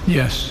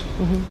 Yes.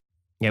 Mm-hmm.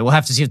 Yeah, we'll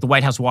have to see if the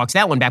White House walks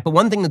that one back. But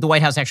one thing that the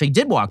White House actually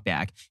did walk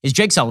back is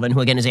Jake Sullivan,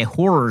 who again is a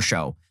horror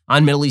show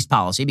on Middle East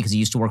policy because he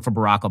used to work for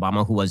Barack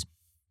Obama, who was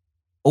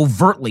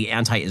overtly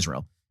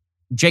anti-Israel.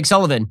 Jake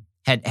Sullivan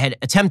had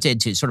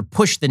attempted to sort of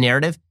push the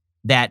narrative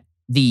that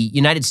the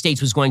United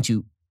States was going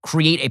to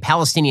create a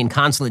Palestinian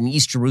consulate in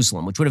East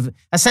Jerusalem, which would have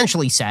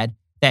essentially said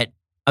that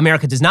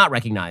America does not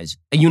recognize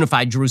a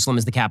unified Jerusalem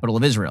as the capital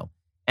of Israel.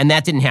 And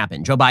that didn't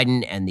happen. Joe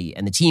Biden and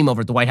the team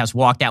over at the White House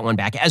walked that one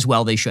back, as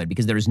well they should,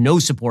 because there is no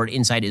support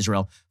inside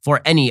Israel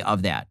for any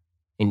of that.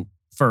 And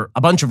for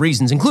a bunch of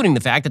reasons, including the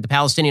fact that the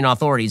Palestinian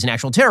Authority is an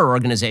actual terror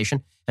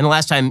organization. And the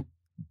last time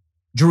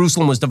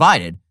Jerusalem was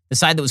divided, the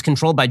side that was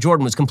controlled by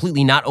Jordan was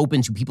completely not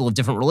open to people of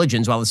different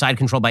religions, while the side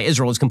controlled by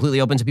Israel was completely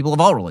open to people of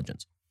all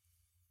religions.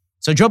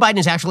 So Joe Biden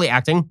is actually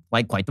acting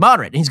like quite the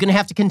moderate, and he's going to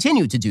have to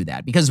continue to do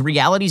that because the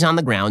realities on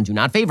the ground do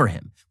not favor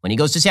him. When he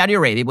goes to Saudi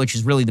Arabia, which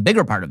is really the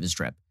bigger part of his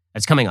trip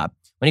that's coming up,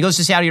 when he goes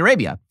to Saudi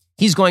Arabia,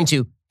 he's going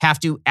to have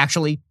to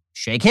actually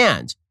shake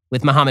hands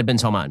with Mohammed bin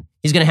Salman.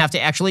 He's going to have to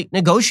actually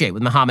negotiate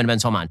with Mohammed bin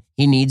Salman.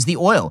 He needs the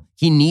oil.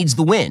 He needs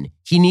the win.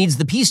 He needs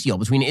the peace deal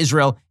between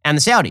Israel and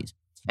the Saudis.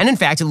 And in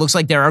fact, it looks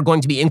like there are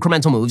going to be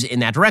incremental moves in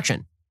that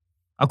direction.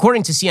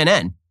 According to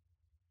CNN,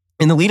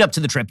 in the lead up to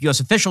the trip, U.S.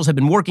 officials have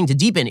been working to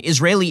deepen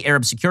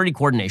Israeli-Arab security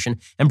coordination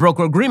and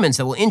broker agreements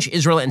that will inch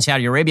Israel and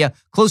Saudi Arabia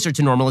closer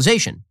to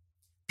normalization.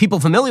 People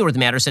familiar with the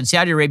matter said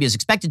Saudi Arabia is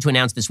expected to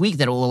announce this week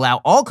that it will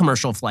allow all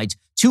commercial flights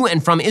to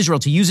and from Israel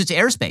to use its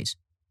airspace.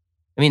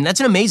 I mean, that's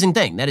an amazing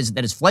thing. That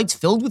is flights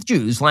filled with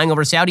Jews flying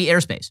over Saudi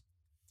airspace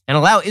and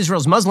allow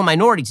Israel's Muslim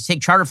minority to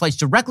take charter flights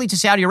directly to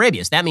Saudi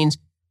Arabia. So that means,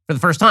 for the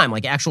first time,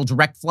 like actual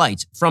direct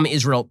flights from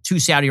Israel to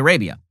Saudi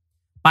Arabia.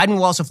 Biden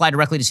will also fly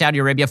directly to Saudi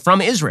Arabia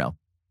from Israel.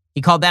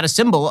 He called that a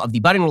symbol of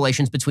the budding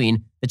relations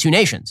between the two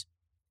nations.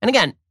 And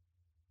again,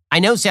 I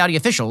know Saudi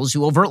officials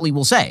who overtly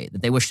will say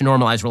that they wish to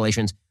normalize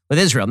relations with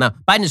Israel. Now,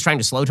 Biden is trying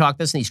to slow talk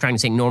this, and he's trying to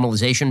say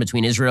normalization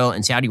between Israel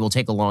and Saudi will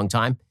take a long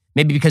time.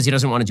 Maybe because he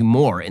doesn't want to do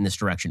more in this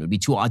direction. It would be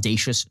too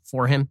audacious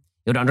for him.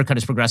 It would undercut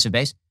his progressive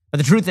base. But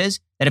the truth is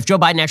that if Joe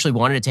Biden actually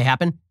wanted it to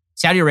happen,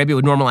 Saudi Arabia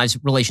would normalize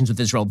relations with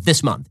Israel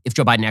this month if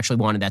Joe Biden actually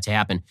wanted that to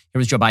happen. Here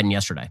was Joe Biden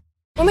yesterday.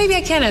 Well, maybe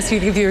I can ask you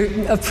to give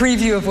you a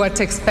preview of what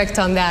to expect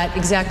on that,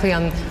 exactly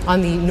on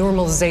the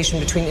normalization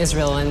between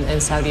Israel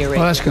and Saudi Arabia.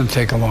 Well, that's going to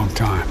take a long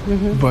time.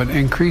 Mm-hmm. But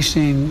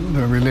increasing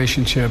the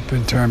relationship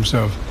in terms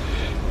of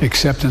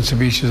acceptance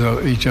of each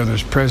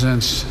other's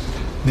presence,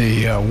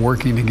 the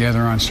working together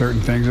on certain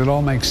things, it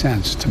all makes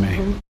sense to me.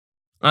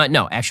 Mm-hmm.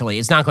 No, actually,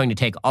 it's not going to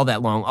take all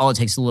that long. All it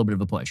takes is a little bit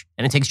of a push.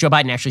 And it takes Joe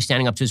Biden actually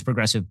standing up to his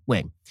progressive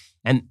wing.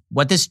 And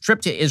what this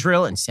trip to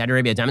Israel and Saudi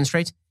Arabia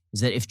demonstrates is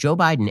that if Joe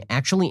Biden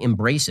actually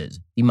embraces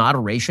the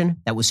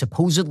moderation that was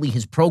supposedly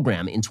his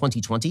program in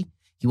 2020,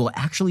 he will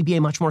actually be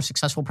a much more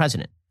successful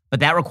president. But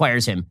that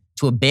requires him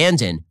to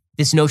abandon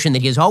this notion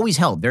that he has always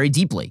held very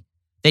deeply,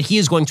 that he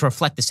is going to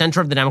reflect the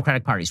center of the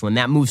Democratic Party. So when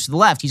that moves to the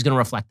left, he's going to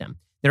reflect them.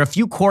 There are a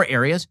few core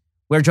areas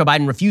where Joe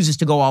Biden refuses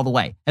to go all the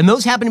way. And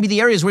those happen to be the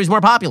areas where he's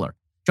more popular.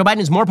 Joe Biden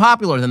is more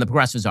popular than the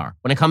progressives are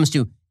when it comes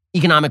to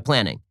economic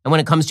planning and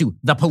when it comes to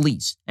the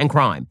police and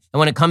crime and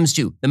when it comes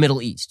to the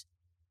Middle East.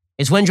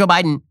 It's when Joe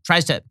Biden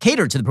tries to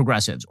cater to the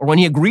progressives or when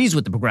he agrees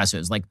with the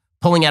progressives, like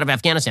pulling out of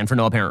Afghanistan for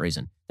no apparent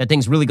reason, that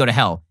things really go to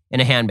hell in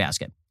a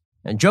handbasket.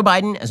 And Joe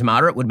Biden, as a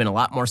moderate, would have been a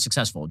lot more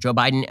successful. Joe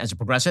Biden, as a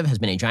progressive, has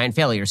been a giant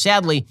failure.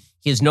 Sadly,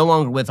 he is no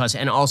longer with us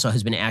and also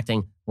has been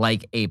acting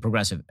like a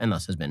progressive and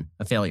thus has been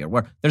a failure.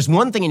 Where there's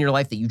one thing in your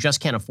life that you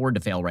just can't afford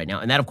to fail right now,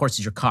 and that, of course,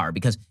 is your car,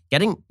 because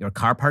getting your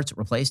car parts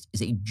replaced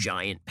is a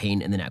giant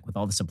pain in the neck with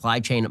all the supply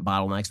chain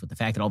bottlenecks, with the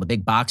fact that all the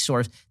big box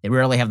stores, they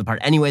rarely have the part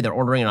anyway. They're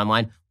ordering it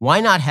online.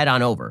 Why not head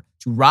on over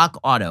to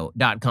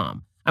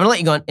rockauto.com? I'm going to let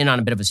you go in on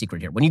a bit of a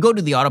secret here. When you go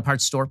to the auto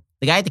parts store,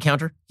 the guy at the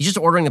counter, he's just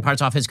ordering the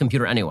parts off his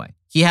computer anyway.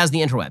 He has the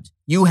interwebs.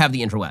 You have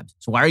the interwebs.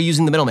 So why are you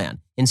using the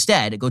middleman?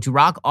 Instead, go to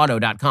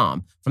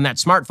rockauto.com from that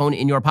smartphone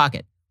in your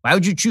pocket. Why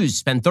would you choose to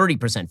spend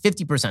 30%,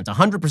 50%,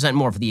 100%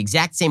 more for the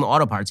exact same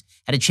auto parts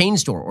at a chain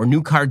store or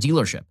new car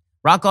dealership?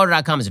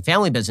 RockAuto.com is a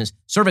family business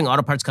serving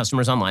auto parts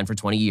customers online for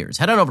 20 years.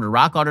 Head on over to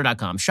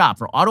RockAuto.com, shop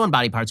for auto and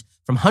body parts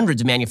from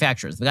hundreds of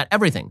manufacturers. They've got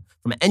everything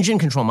from engine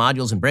control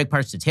modules and brake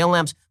parts to tail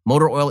lamps,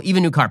 motor oil,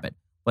 even new carpet.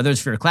 Whether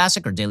it's for your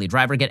classic or daily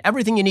driver, get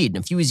everything you need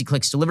in a few easy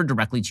clicks delivered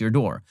directly to your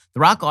door.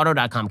 The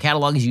RockAuto.com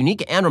catalog is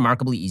unique and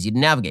remarkably easy to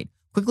navigate.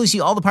 Quickly see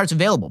all the parts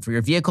available for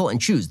your vehicle and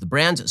choose the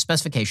brands,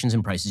 specifications,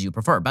 and prices you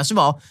prefer. Best of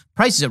all,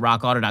 prices at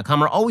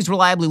RockAuto.com are always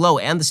reliably low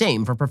and the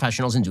same for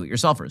professionals and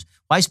do-it-yourselfers.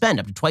 Why spend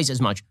up to twice as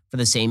much for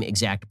the same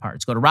exact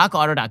parts? Go to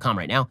RockAuto.com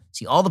right now.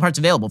 See all the parts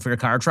available for your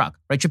car or truck.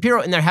 Write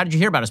Shapiro in their How Did You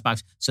Hear About Us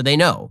box so they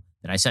know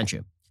that I sent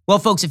you. Well,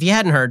 folks, if you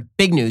hadn't heard,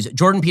 big news.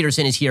 Jordan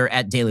Peterson is here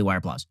at Daily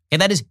Wire Plus. Okay,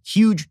 that is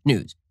huge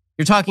news.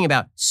 You're talking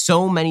about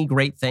so many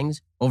great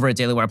things over at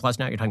Daily Wire Plus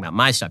now. You're talking about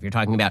my stuff. You're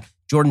talking about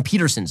Jordan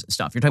Peterson's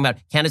stuff. You're talking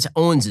about Candace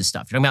Owens'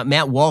 stuff. You're talking about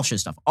Matt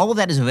Walsh's stuff. All of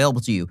that is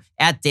available to you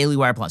at Daily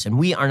Wire Plus. And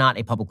we are not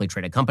a publicly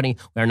traded company.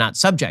 We are not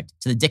subject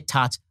to the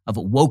diktats of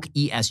woke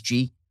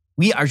ESG.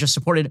 We are just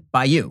supported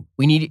by you.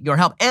 We need your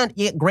help and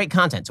you get great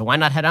content. So why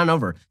not head on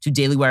over to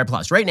Daily Wire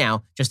Plus? Right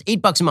now, just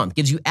 $8 a month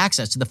gives you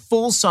access to the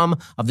full sum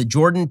of the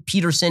Jordan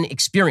Peterson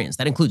experience.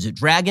 That includes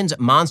Dragons,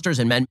 Monsters,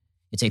 and Men.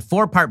 It's a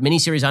 4-part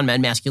miniseries on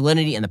men,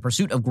 masculinity, and the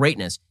pursuit of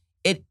greatness.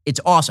 It's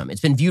awesome.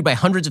 It's been viewed by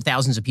hundreds of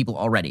thousands of people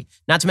already.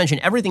 Not to mention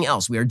everything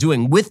else we are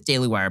doing with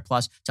Daily Wire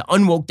Plus to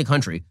unwoke the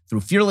country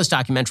through fearless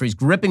documentaries,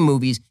 gripping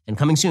movies, and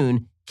coming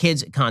soon,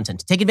 kids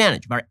content. Take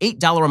advantage of our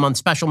 $8 a month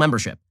special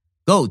membership.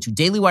 Go to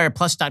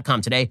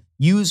dailywireplus.com today.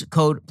 Use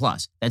code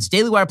PLUS. That's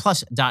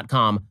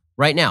dailywireplus.com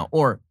right now.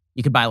 Or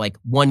you could buy like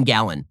 1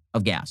 gallon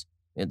of gas.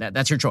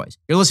 That's your choice.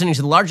 You're listening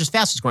to the largest,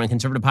 fastest growing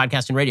conservative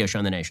podcast and radio show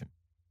in the nation.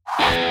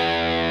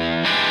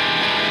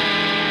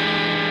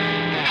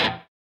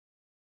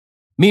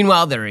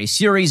 Meanwhile, there are a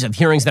series of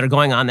hearings that are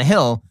going on the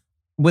Hill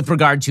with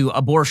regard to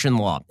abortion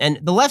law. And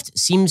the left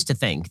seems to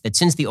think that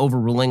since the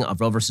overruling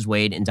of Roe versus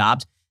Wade and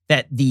Dobbs,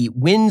 that the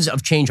winds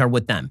of change are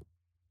with them.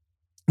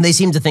 They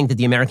seem to think that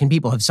the American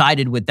people have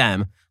sided with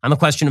them on the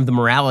question of the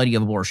morality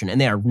of abortion,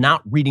 and they are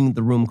not reading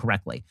the room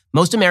correctly.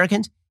 Most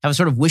Americans have a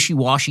sort of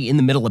wishy-washy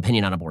in-the-middle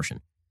opinion on abortion.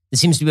 This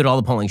seems to be what all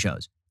the polling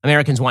shows.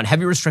 Americans want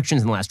heavy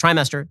restrictions in the last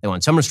trimester. They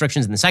want some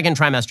restrictions in the second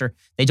trimester.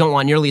 They don't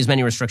want nearly as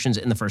many restrictions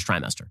in the first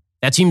trimester.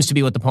 That seems to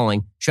be what the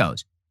polling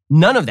shows.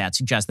 None of that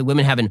suggests that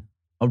women have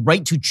a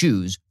right to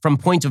choose from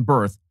point of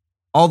birth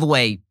all the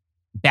way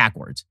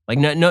backwards. Like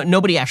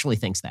nobody actually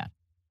thinks that.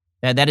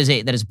 That is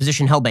a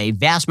position held by a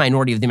vast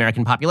minority of the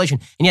American population.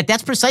 And yet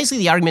that's precisely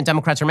the argument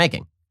Democrats are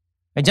making.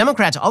 Right?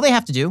 Democrats, all they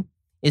have to do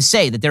is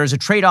say that there is a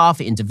trade-off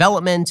in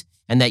development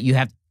and that you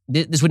have,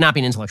 this would not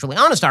be an intellectually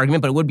honest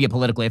argument, but it would be a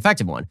politically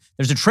effective one.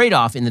 There's a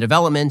trade-off in the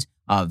development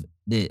of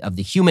the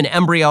human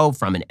embryo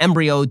from an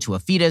embryo to a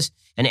fetus.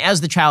 And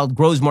as the child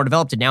grows more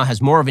developed, it now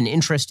has more of an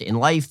interest in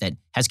life that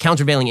has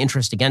countervailing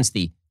interest against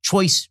the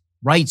choice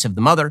rights of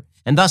the mother.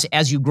 And thus,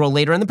 as you grow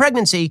later in the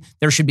pregnancy,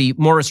 there should be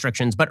more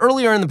restrictions. But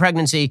earlier in the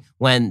pregnancy,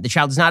 when the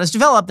child is not as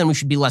developed, then we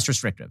should be less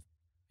restrictive.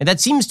 And that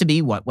seems to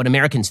be what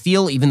Americans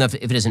feel, even though if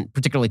it isn't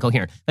particularly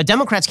coherent. But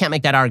Democrats can't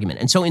make that argument.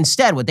 And so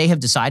instead, what they have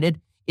decided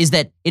is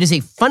that it is a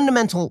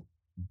fundamental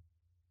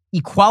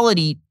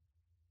equality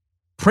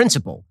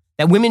principle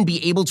that women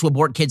be able to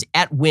abort kids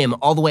at whim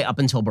all the way up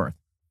until birth.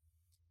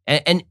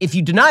 And if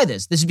you deny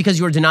this is because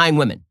you are denying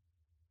women.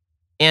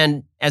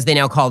 And as they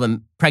now call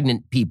them,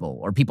 pregnant people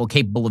or people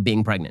capable of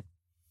being pregnant.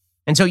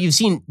 And so you've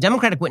seen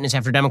Democratic witness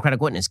after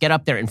Democratic witness get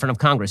up there in front of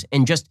Congress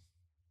and just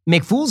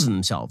make fools of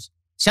themselves,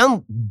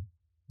 sound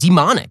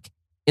demonic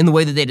in the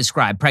way that they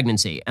describe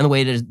pregnancy and the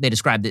way that they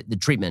describe the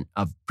treatment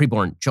of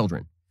preborn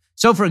children.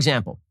 So, for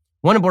example,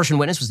 one abortion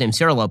witness was named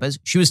Sarah Lopez.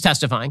 She was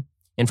testifying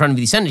in front of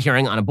the Senate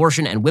hearing on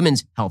abortion and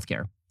women's health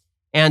care.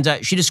 And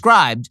she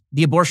described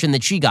the abortion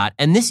that she got.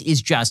 And this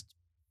is just,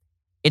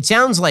 it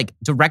sounds like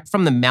direct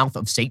from the mouth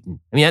of Satan.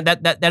 I mean,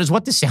 that is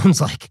what this sounds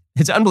like.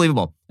 It's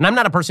unbelievable. And I'm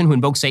not a person who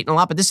invokes Satan a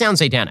lot, but this sounds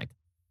satanic.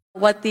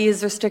 What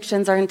these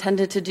restrictions are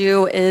intended to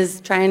do is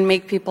try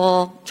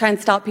and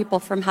stop people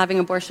from having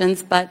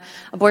abortions, but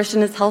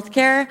abortion is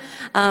healthcare.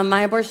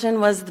 My abortion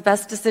was the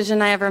best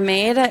decision I ever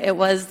made. It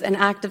was an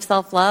act of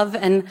self-love,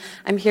 and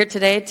I'm here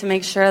today to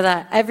make sure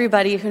that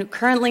everybody who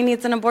currently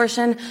needs an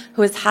abortion,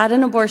 who has had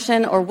an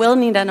abortion or will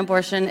need an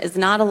abortion, is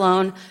not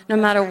alone, no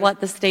matter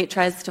what the state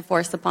tries to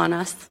force upon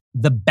us.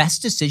 The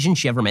best decision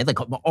she ever made, like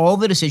all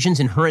the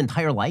decisions in her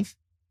entire life?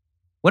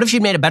 What if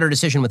she'd made a better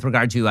decision with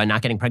regard to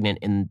not getting pregnant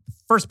in the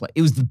first place?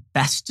 It was the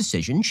best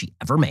decision she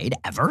ever made,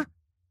 ever.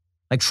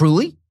 Like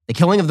truly, the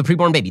killing of the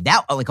preborn baby.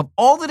 That, like of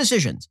all the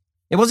decisions,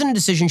 it wasn't a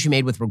decision she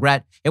made with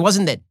regret. It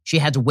wasn't that she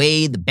had to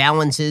weigh the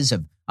balances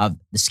of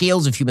the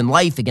scales of human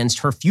life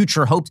against her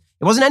future hopes.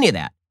 It wasn't any of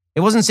that.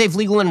 It wasn't safe,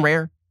 legal, and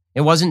rare.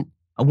 It wasn't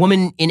a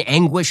woman in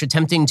anguish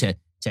attempting to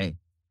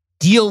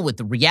deal with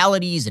the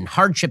realities and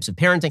hardships of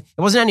parenting.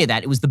 It wasn't any of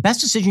that. It was the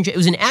best decision. It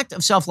was an act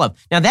of self-love.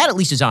 Now that at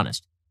least is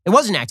honest. It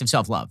was an act of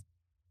self-love.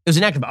 It was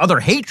an act of other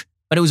hate,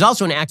 but it was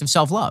also an act of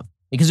self-love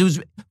because it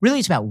was really,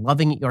 it's about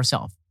loving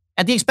yourself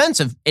at the expense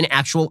of an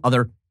actual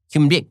other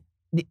human being.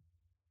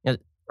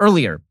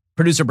 Earlier,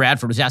 producer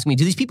Bradford was asking me,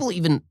 do these people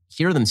even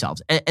hear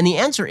themselves? And the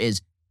answer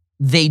is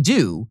they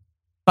do,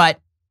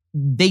 but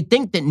they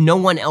think that no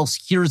one else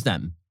hears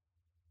them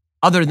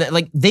other than,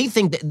 like, they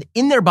think that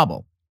in their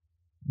bubble,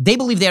 they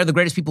believe they are the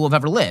greatest people who have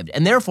ever lived.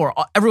 And therefore,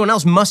 everyone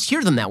else must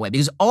hear them that way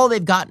because all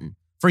they've gotten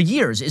for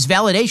years is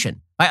validation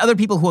by other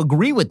people who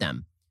agree with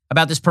them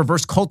about this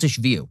perverse cultish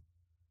view.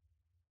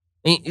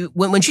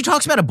 When she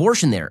talks about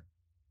abortion there,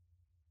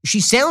 she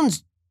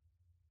sounds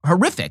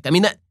horrific. I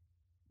mean,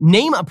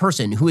 name a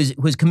person who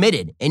has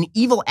committed an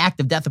evil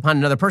act of death upon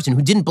another person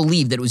who didn't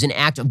believe that it was an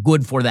act of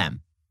good for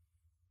them.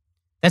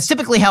 That's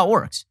typically how it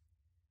works.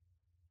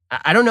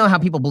 I don't know how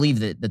people believe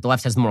that the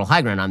left has the moral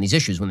high ground on these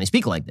issues when they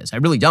speak like this. I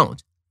really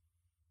don't.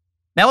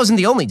 That wasn't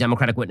the only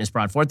Democratic witness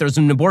brought forth. There was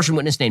an abortion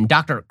witness named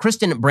Dr.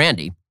 Kristen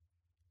Brandy,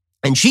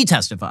 and she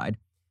testified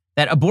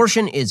that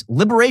abortion is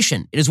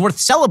liberation. It is worth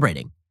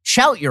celebrating.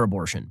 Shout your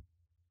abortion.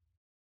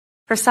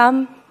 For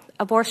some,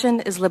 abortion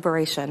is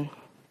liberation.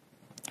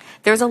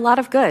 There's a lot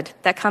of good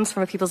that comes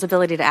from people's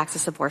ability to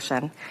access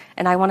abortion,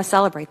 and I want to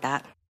celebrate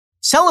that.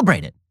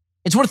 Celebrate it.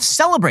 It's worth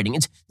celebrating.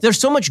 There's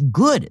so much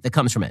good that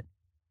comes from it.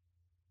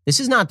 This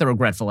is not the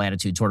regretful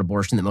attitude toward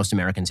abortion that most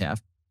Americans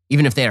have,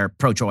 even if they are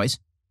pro-choice.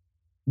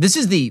 This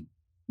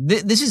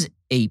is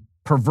a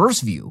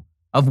perverse view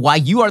of why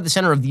you are the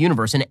center of the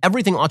universe and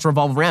everything ought to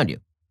revolve around you.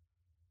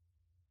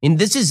 And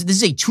this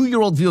is a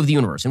 2-year-old view of the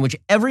universe in which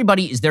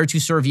everybody is there to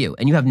serve you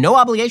and you have no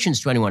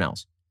obligations to anyone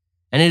else.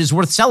 And it is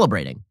worth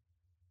celebrating.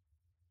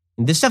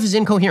 And this stuff is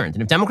incoherent.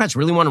 And if Democrats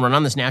really want to run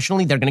on this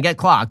nationally, they're going to get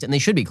clocked, and they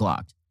should be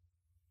clocked.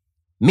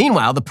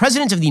 Meanwhile, the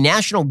president of the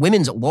National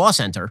Women's Law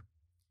Center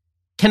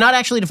cannot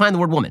actually define the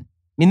word woman.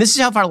 I mean, this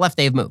is how far left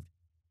they have moved.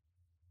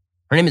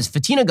 Her name is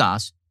Fatina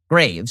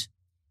Graves,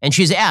 and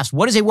she's asked,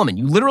 what is a woman?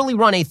 You literally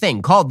run a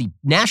thing called the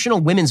National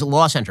Women's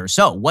Law Center.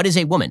 So what is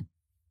a woman?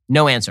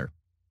 No answer.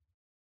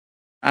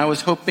 I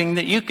was hoping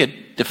that you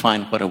could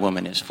define what a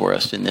woman is for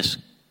us in this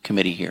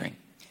committee hearing.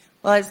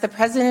 Well, as the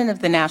president of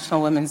the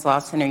National Women's Law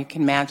Center, you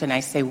can imagine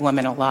I say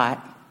woman a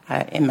lot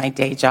in my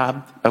day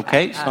job.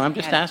 Okay, so I'm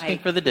just asking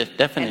for the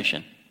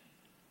definition.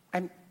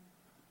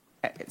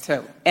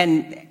 So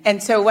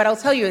what I'll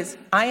tell you is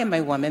I am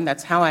a woman.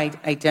 That's how I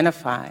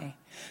identify.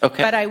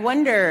 Okay. But I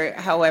wonder,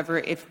 however,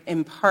 if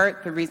in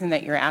part the reason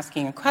that you're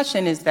asking a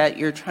question is that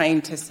you're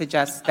trying to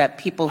suggest that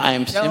people who I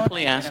am don't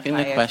simply asking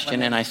the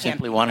question, and I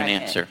simply want an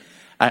answer.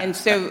 And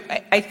so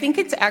I think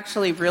it's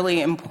actually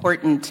really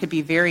important to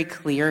be very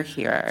clear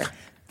here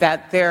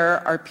that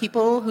there are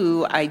people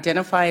who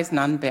identify as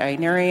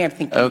non-binary. I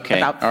think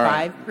about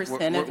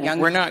 5% of young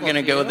We're not going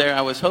to go do. there.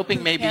 I was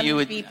hoping maybe you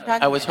would.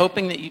 I was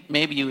hoping that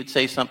maybe you would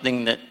say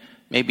something that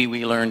maybe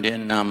we learned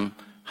in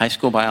high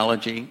school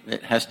biology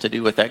that has to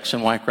do with X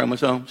and Y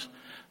chromosomes,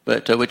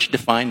 but which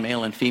define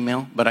male and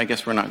female. But I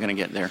guess we're not going to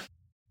get there.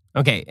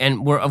 Okay,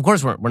 and we're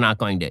not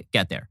going to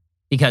get there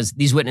because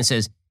these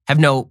witnesses have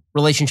no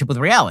relationship with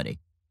reality.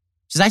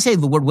 She says, I say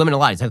the word women a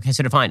lot. He's like, okay,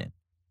 so define it.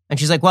 And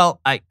she's like,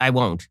 well, I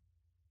won't.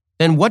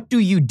 Then what do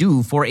you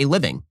do for a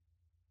living?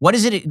 What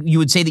is it you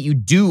would say that you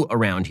do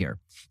around here?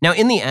 Now,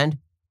 in the end,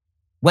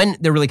 when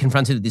they're really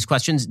confronted with these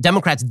questions,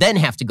 Democrats then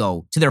have to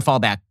go to their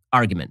fallback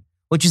argument,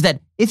 which is that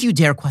if you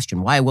dare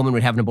question why a woman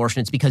would have an abortion,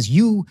 it's because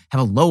you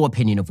have a low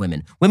opinion of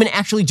women. Women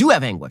actually do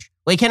have anguish.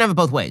 Well, you can't have it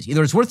both ways.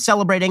 Either it's worth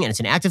celebrating and it's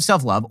an act of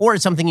self-love, or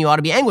it's something you ought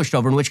to be anguished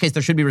over, in which case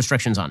there should be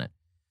restrictions on it.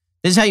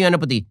 This is how you end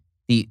up with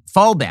the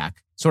fallback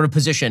sort of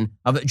position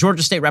of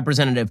Georgia State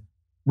Representative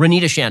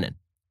Renita Shannon.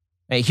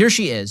 Here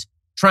she is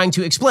trying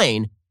to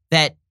explain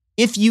that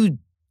if you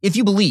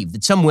believe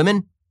that some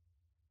women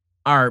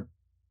are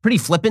pretty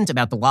flippant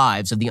about the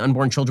lives of the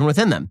unborn children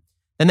within them,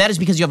 then that is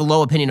because you have a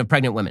low opinion of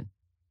pregnant women,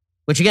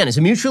 which again is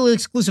a mutually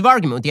exclusive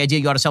argument with the idea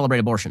you ought to celebrate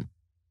abortion.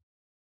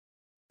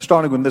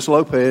 Starting with Ms.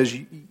 Lopez,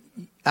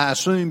 I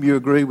assume you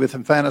agree with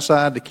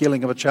infanticide, the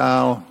killing of a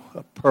child,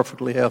 a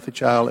perfectly healthy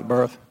child at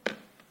birth?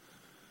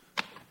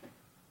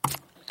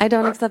 I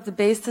don't accept the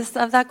basis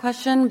of that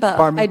question, but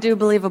I do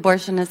believe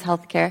abortion is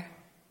health care.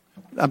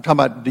 I'm talking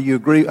about, do you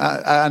agree?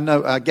 I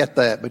know, I get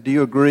that, but do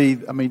you agree?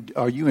 I mean,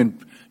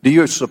 do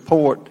you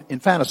support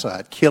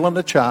infanticide, killing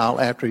a child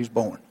after he's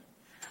born?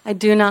 I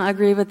do not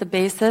agree with the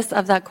basis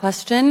of that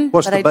question,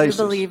 What's but the I basis?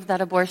 do believe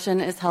that abortion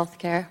is health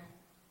care.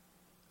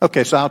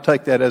 Okay, so I'll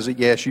take that as a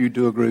yes, you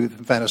do agree with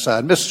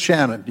infanticide. Ms.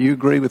 Shannon, do you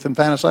agree with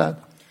infanticide?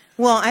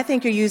 Well, I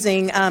think you're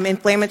using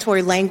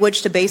inflammatory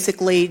language to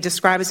basically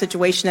describe a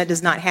situation that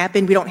does not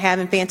happen. We don't have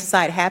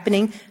infanticide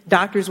happening.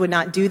 Doctors would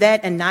not do that,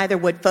 and neither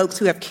would folks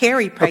who have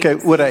carried pregnancy.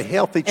 Okay, would a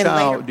healthy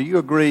child, do you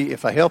agree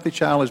if a healthy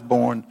child is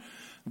born,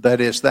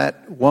 that it's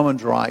that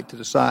woman's right to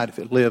decide if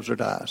it lives or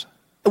dies?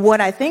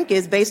 What I think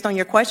is, based on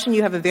your question,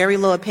 you have a very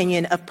low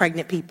opinion of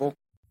pregnant people.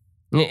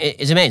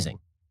 It's amazing.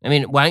 I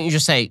mean, why don't you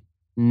just say,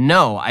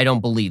 no, I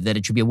don't believe that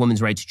it should be a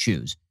woman's right to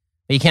choose.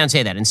 But you can't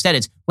say that. Instead,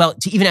 it's, well,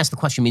 to even ask the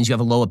question means you have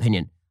a low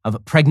opinion of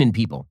pregnant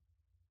people.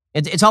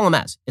 It's all a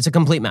mess. It's a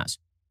complete mess.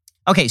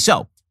 Okay,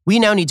 so we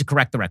now need to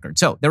correct the record.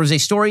 So there was a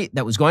story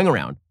that was going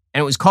around,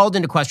 and it was called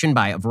into question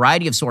by a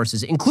variety of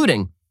sources,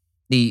 including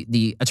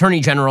the Attorney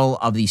General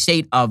of the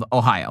state of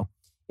Ohio.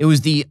 It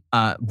was the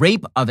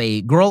rape of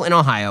a girl in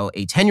Ohio,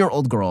 a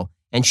 10-year-old girl,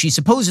 and she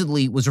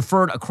supposedly was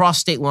referred across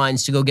state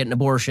lines to go get an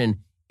abortion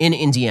in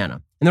Indiana.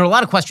 And there were a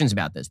lot of questions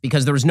about this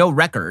because there was no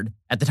record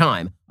at the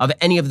time of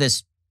any of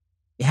this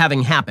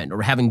having happened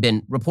or having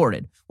been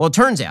reported. Well, it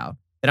turns out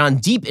that on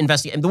deep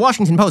investigation, the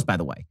Washington Post, by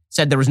the way,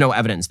 said there was no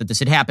evidence that this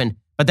had happened,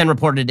 but then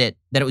reported it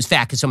that it was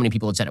fact because so many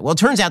people had said it. Well, it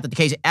turns out that the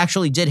case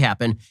actually did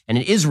happen, and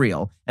it is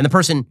real, and the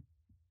person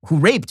who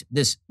raped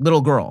this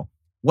little girl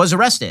was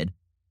arrested,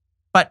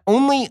 but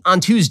only on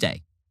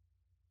Tuesday.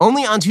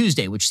 Only on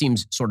Tuesday, which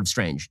seems sort of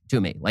strange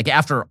to me, like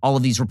after all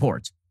of these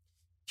reports.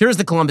 Here's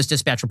the Columbus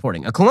Dispatch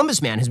reporting. A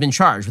Columbus man has been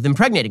charged with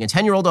impregnating a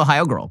 10-year-old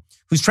Ohio girl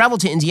who's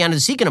traveled to Indiana to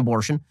seek an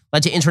abortion,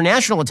 led to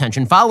international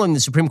attention following the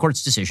Supreme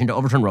Court's decision to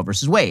overturn Roe v.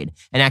 Wade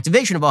and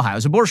activation of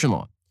Ohio's abortion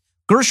law.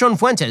 Gershon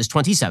Fuentes,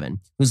 27,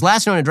 whose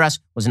last known address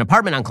was an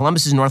apartment on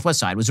Columbus's northwest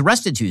side, was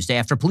arrested Tuesday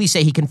after police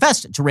say he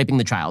confessed to raping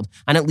the child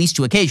on at least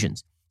 2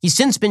 occasions. He's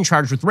since been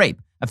charged with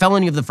rape, a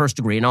felony of the first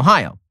degree in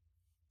Ohio.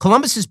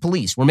 Columbus's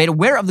police were made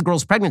aware of the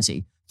girl's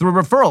pregnancy through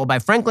a referral by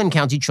Franklin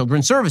County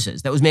Children's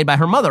Services that was made by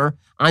her mother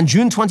on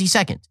June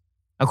 22nd,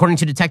 according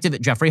to Detective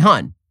Jeffrey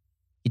Hunn.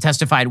 He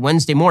testified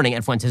Wednesday morning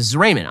at Fuentes'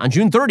 arraignment. On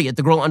June 30th,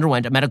 the girl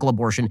underwent a medical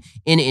abortion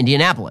in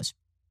Indianapolis.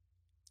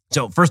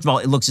 So first of all,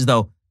 it looks as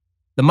though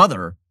the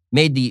mother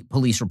made the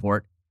police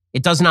report.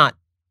 It does not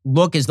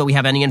look as though we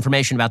have any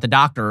information about the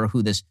doctor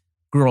who this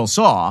girl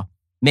saw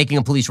making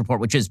a police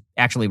report, which is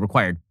actually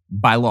required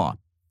by law.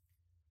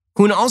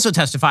 Hunn also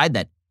testified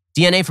that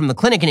DNA from the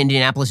clinic in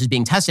Indianapolis is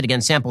being tested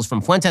against samples from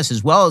Fuentes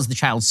as well as the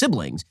child's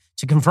siblings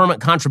to confirm a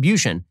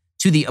contribution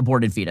to the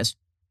aborted fetus.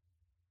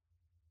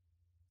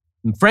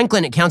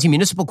 Franklin County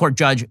Municipal Court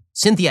Judge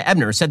Cynthia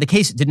Ebner said the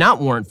case did not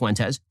warrant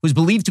Fuentes, who is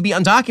believed to be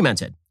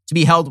undocumented, to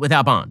be held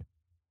without bond.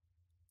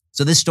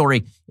 So this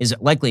story is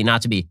likely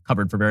not to be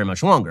covered for very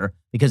much longer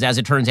because, as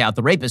it turns out,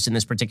 the rapist in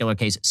this particular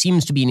case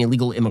seems to be an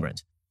illegal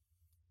immigrant,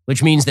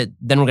 which means that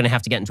then we're going to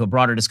have to get into a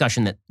broader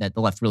discussion that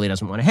the left really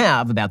doesn't want to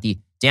have about the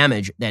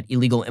damage that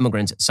illegal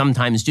immigrants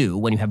sometimes do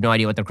when you have no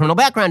idea what their criminal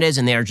background is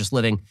and they are just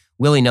living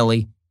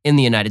willy-nilly in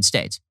the United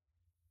States.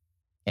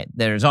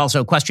 There's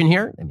also a question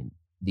here. I mean,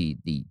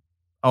 the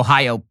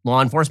Ohio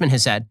law enforcement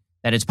has said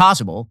that it's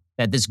possible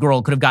that this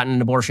girl could have gotten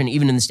an abortion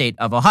even in the state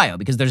of Ohio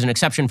because there's an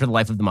exception for the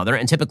life of the mother,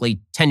 and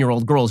typically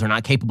 10-year-old girls are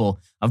not capable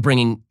of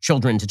bringing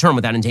children to term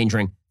without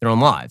endangering their own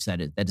lives.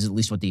 That is at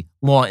least what the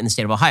law in the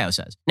state of Ohio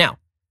says. Now,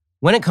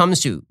 when it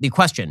comes to the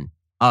question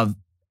of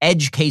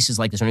edge cases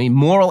like this, I mean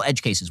moral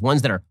edge cases,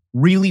 ones that are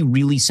really,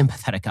 really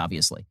sympathetic,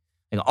 obviously,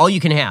 like all you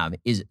can have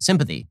is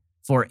sympathy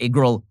for a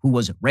girl who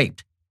was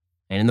raped,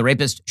 and the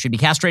rapist should be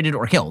castrated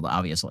or killed,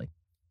 obviously.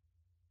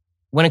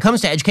 When it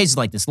comes to edge cases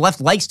like this, the left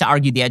likes to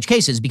argue the edge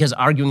cases because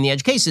arguing the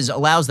edge cases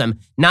allows them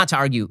not to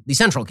argue the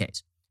central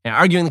case. Now,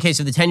 arguing the case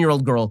of the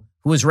 10-year-old girl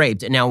who was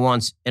raped and now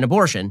wants an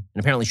abortion, and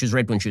apparently she was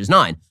raped when she was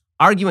 9,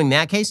 arguing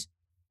that case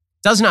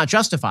does not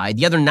justify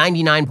the other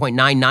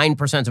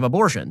 99.99% of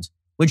abortions,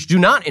 which do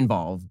not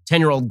involve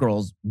 10-year-old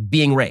girls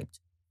being raped.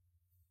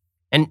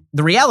 And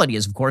the reality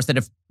is, of course, that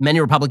if many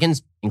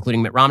Republicans,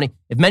 including Mitt Romney,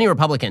 if many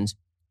Republicans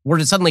were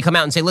to suddenly come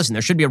out and say, listen,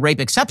 there should be a rape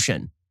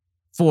exception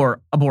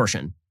for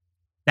abortion,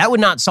 that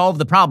would not solve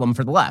the problem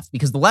for the left,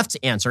 because the left's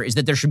answer is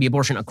that there should be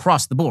abortion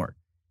across the board.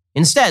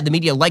 Instead, the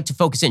media like to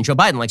focus in, Joe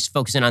Biden likes to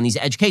focus in on these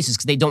edge cases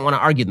because they don't want to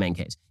argue the main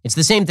case. It's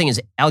the same thing as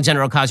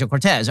Alexandria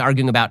Ocasio-Cortez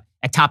arguing about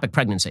ectopic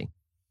pregnancy.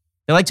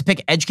 They like to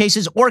pick edge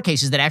cases or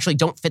cases that actually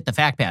don't fit the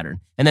fact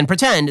pattern and then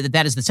pretend that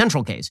that is the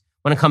central case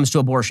when it comes to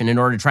abortion in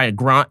order to try to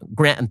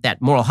grant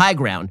that moral high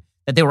ground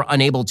that they were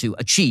unable to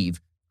achieve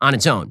on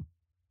its own.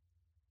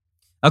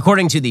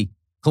 According to the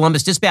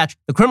Columbus Dispatch,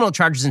 the criminal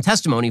charges and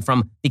testimony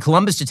from the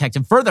Columbus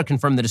detective further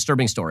confirmed the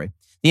disturbing story.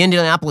 The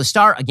Indianapolis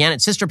Star, again,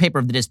 its sister paper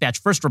of the Dispatch,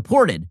 first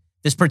reported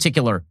this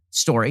particular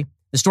story.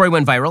 The story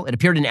went viral. It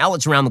appeared in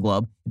outlets around the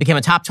globe. It became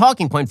a top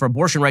talking point for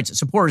abortion rights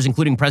supporters,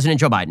 including President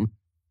Joe Biden.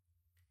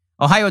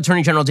 Ohio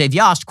Attorney General Dave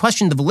Yost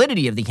questioned the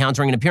validity of the account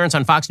during an appearance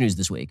on Fox News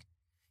this week.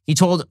 He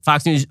told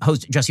Fox News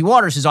host Jesse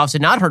Waters his office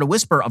had not heard a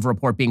whisper of a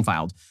report being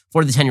filed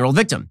for the 10-year-old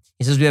victim.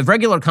 He says, we have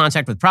regular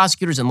contact with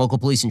prosecutors and local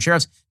police and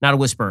sheriffs, not a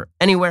whisper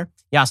anywhere.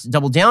 Yost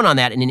doubled down on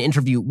that in an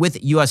interview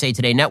with USA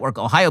Today Network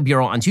Ohio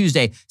Bureau on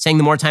Tuesday, saying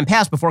the more time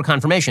passed before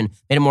confirmation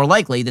made it more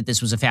likely that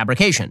this was a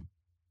fabrication.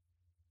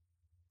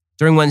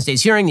 During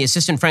Wednesday's hearing, the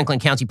Assistant Franklin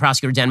County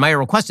Prosecutor Dan Meyer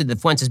requested that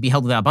Fuentes be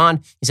held without bond.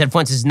 He said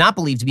Fuentes is not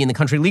believed to be in the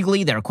country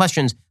legally. There are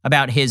questions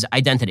about his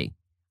identity.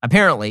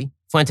 Apparently,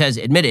 Fuentes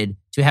admitted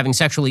to having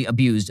sexually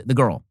abused the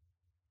girl.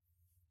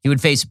 He would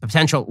face a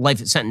potential life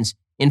sentence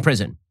in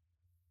prison.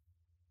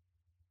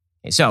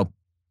 Okay, so,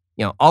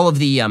 all of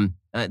the,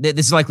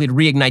 this is likely to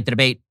reignite the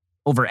debate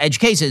over edge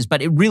cases,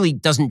 but it really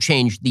doesn't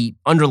change the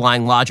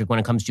underlying logic when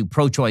it comes to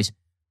pro-choice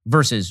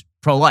versus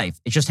pro-life.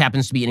 It just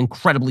happens to be an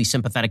incredibly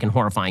sympathetic and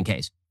horrifying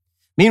case.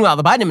 Meanwhile,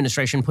 the Biden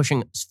administration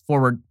pushing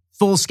forward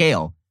full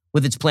scale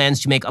with its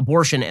plans to make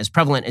abortion as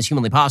prevalent as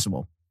humanly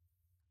possible.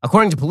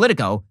 According to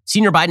Politico,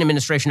 senior Biden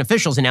administration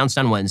officials announced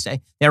on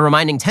Wednesday they're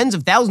reminding tens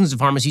of thousands of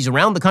pharmacies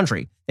around the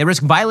country they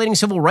risk violating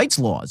civil rights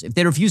laws if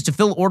they refuse to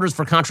fill orders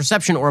for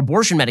contraception or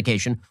abortion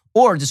medication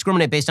or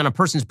discriminate based on a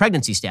person's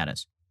pregnancy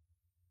status.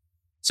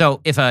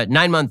 So if a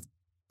 9-month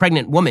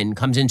pregnant woman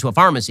comes into a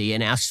pharmacy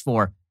and asks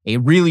for a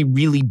really,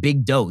 really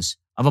big dose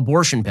of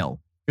abortion pill,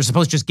 you're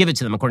supposed to just give it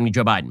to them, according to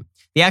Joe Biden.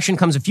 The action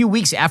comes a few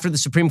weeks after the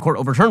Supreme Court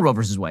overturned Roe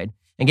v. Wade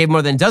and gave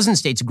more than a dozen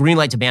states a green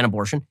light to ban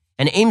abortion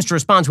and aims to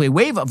respond to a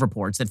wave of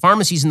reports that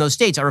pharmacies in those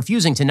states are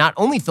refusing to not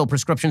only fill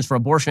prescriptions for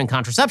abortion and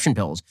contraception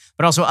pills,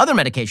 but also other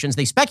medications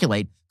they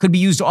speculate could be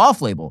used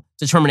off-label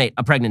to terminate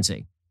a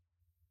pregnancy.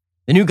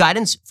 The new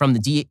guidance from the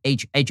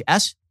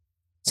DHHS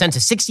sent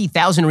to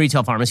 60,000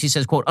 retail pharmacies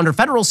says, quote, under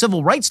federal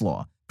civil rights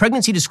law,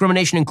 pregnancy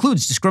discrimination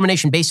includes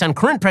discrimination based on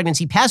current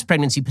pregnancy, past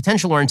pregnancy,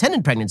 potential or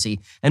intended pregnancy,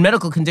 and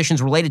medical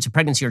conditions related to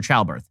pregnancy or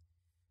childbirth.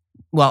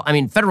 Well, I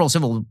mean, federal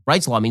civil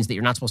rights law means that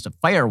you're not supposed to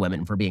fire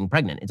women for being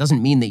pregnant. It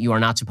doesn't mean that you are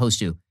not supposed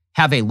to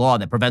have a law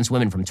that prevents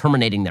women from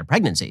terminating their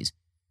pregnancies.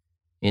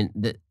 In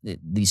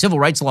the civil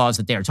rights laws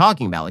that they are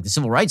talking about, like the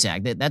Civil Rights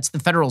Act, that's the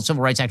Federal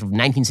Civil Rights Act of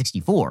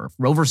 1964.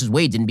 Roe versus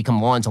Wade didn't become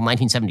law until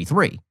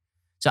 1973.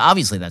 So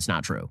obviously that's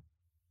not true.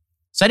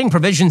 Citing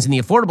provisions in the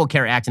Affordable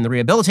Care Act and the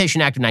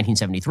Rehabilitation Act of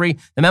 1973,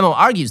 the memo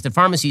argues that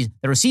pharmacies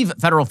that receive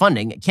federal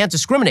funding can't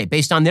discriminate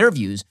based on their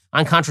views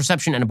on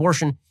contraception and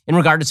abortion in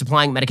regard to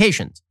supplying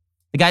medications.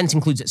 The guidance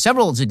includes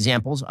several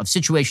examples of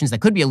situations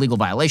that could be a legal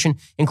violation,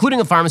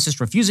 including a pharmacist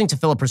refusing to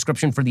fill a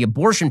prescription for the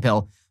abortion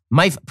pill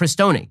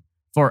mifepristone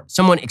for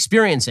someone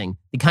experiencing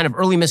the kind of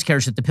early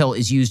miscarriage that the pill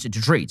is used to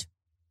treat.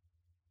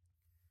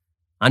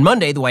 On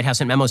Monday, the White House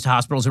sent memos to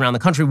hospitals around the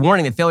country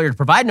warning that failure to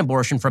provide an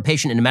abortion for a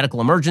patient in a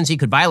medical emergency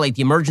could violate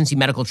the Emergency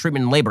Medical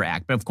Treatment and Labor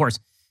Act. But of course,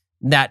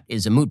 that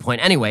is a moot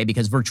point anyway,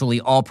 because virtually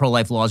all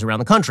pro-life laws around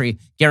the country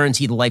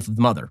guarantee the life of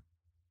the mother.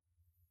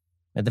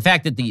 Now, the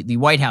fact that the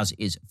White House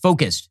is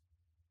focused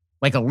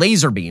like a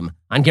laser beam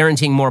on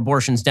guaranteeing more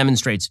abortions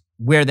demonstrates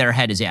where their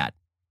head is at.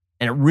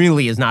 And it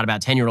really is not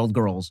about 10-year-old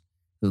girls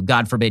who,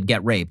 God forbid,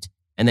 get raped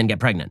and then get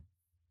pregnant.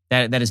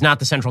 That is not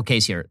the central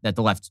case here that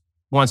the left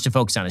wants to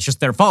focus on. It's just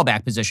their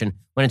fallback position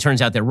when it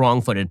turns out they're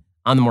wrong-footed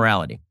on the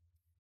morality.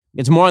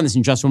 Get to more on this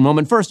in just one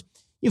moment. First,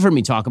 you've heard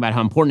me talk about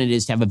how important it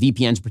is to have a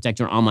VPN to protect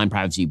your online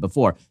privacy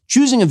before.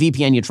 Choosing a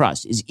VPN you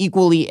trust is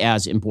equally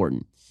as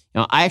important.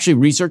 Now, I actually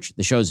research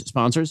the show's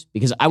sponsors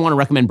because I want to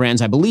recommend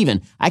brands I believe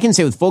in. I can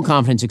say with full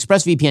confidence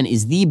ExpressVPN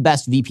is the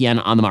best VPN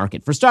on the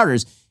market. For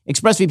starters,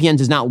 ExpressVPN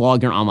does not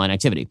log your online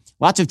activity.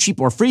 Lots of cheap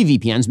or free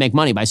VPNs make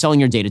money by selling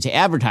your data to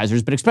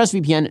advertisers, but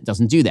ExpressVPN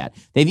doesn't do that.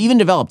 They've even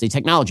developed a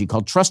technology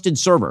called Trusted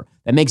Server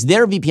that makes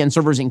their VPN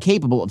servers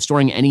incapable of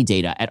storing any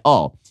data at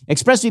all.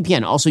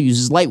 ExpressVPN also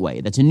uses Lightway.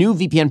 That's a new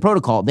VPN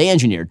protocol they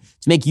engineered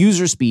to make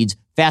user speeds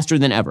faster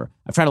than ever.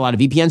 I've tried a lot of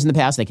VPNs in the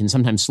past. They can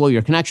sometimes slow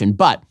your connection,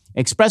 but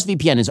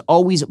ExpressVPN is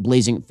always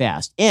blazing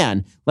fast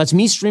and lets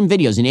me stream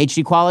videos in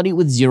HD quality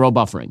with zero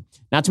buffering.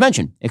 Not to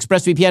mention,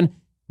 ExpressVPN,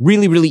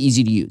 really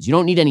easy to use. You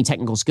don't need any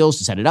technical skills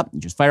to set it up. You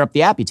just fire up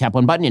the app, you tap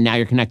one button, and now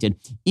you're connected.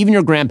 Even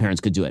your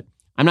grandparents could do it.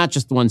 I'm not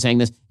just the one saying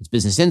this. It's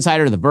Business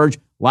Insider, The Verge, a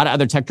lot of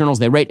other tech journals.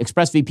 They rate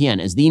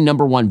ExpressVPN as the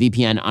 #1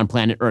 VPN on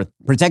planet Earth.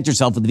 Protect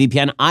yourself with the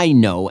VPN I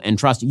know and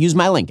trust. Use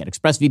my link at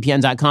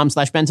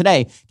expressvpn.com/Ben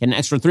today. Get an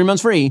extra 3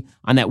 months free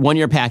on that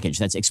 1-year package.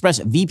 That's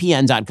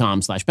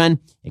expressvpn.com/Ben,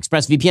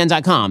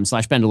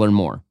 expressvpn.com/Ben to learn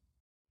more.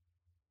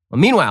 Well,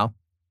 meanwhile,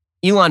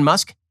 Elon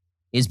Musk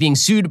is being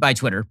sued by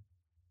Twitter.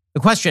 The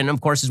question, of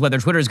course, is whether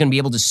Twitter is going to be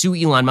able to sue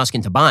Elon Musk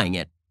into buying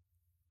it.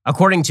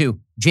 According to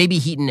J.B.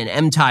 Heaton and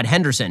M. Todd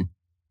Henderson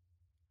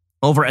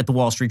over at the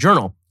Wall Street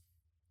Journal,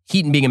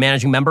 Heaton being a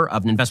managing member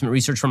of an investment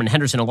research firm and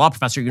Henderson a law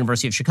professor at the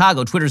University of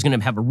Chicago, Twitter is going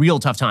to have a real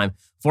tough time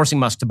forcing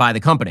Musk to buy the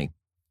company.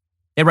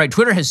 They write,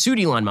 Twitter has sued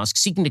Elon Musk,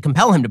 seeking to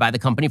compel him to buy the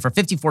company for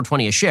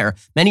 $54.20 a share.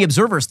 Many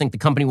observers think the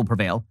company will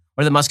prevail,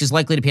 or that Musk is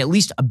likely to pay at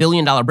least $1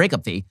 billion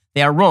breakup fee.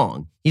 They are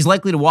wrong. He's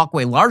likely to walk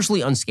away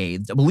largely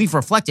unscathed, a belief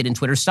reflected in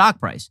Twitter's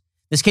stock price.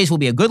 This case will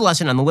be a good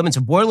lesson on the limits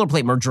of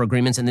boilerplate merger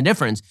agreements and the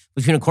difference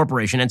between a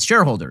corporation and its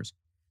shareholders.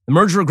 The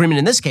merger agreement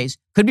in this case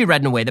could be read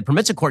in a way that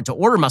permits a court to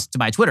order Musk to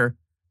buy Twitter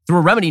through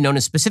a remedy known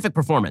as specific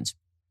performance.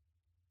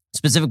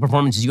 Specific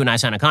performance is you and I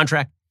sign a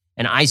contract,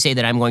 and I say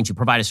that I'm going to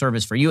provide a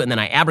service for you, and then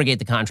I abrogate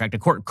the contract. A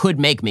court could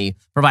make me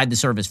provide the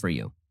service for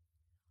you.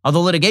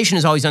 Although litigation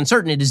is always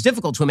uncertain, it is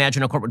difficult to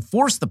imagine a court would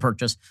force the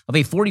purchase of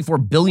a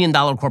 $44 billion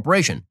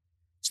corporation.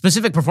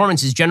 Specific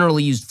performance is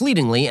generally used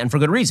fleetingly, and for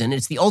good reason.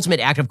 It's the ultimate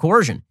act of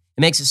coercion.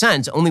 It makes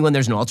sense only when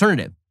there's no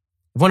alternative.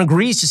 If one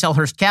agrees to sell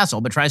Hearst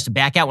Castle but tries to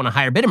back out when a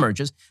higher bid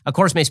emerges, a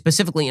court may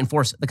specifically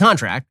enforce the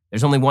contract.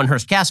 There's only one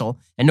Hearst Castle,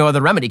 and no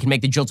other remedy can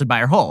make the jilted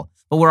buyer whole.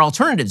 But where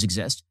alternatives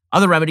exist,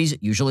 other remedies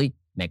usually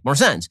make more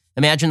sense.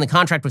 Imagine the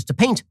contract was to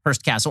paint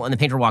Hearst Castle and the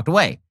painter walked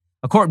away.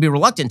 A court would be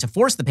reluctant to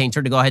force the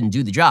painter to go ahead and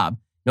do the job.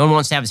 No one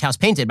wants to have his house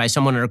painted by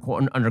someone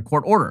under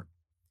court order.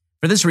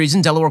 For this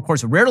reason, Delaware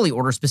courts rarely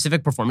order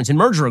specific performance in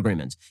merger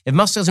agreements. If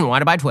Musk doesn't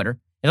want to buy Twitter,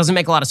 it doesn't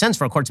make a lot of sense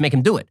for a court to make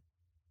him do it.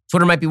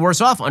 Twitter might be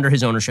worse off under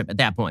his ownership at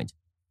that point.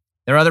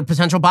 There are other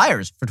potential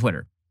buyers for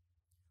Twitter.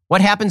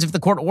 What happens if the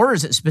court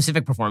orders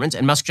specific performance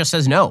and Musk just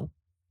says no?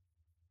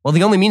 Well,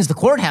 the only means the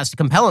court has to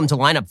compel him to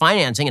line up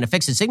financing and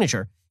affix his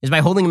signature is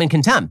by holding him in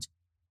contempt.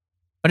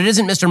 But it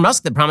isn't Mr.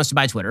 Musk that promised to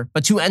buy Twitter,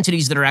 but two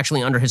entities that are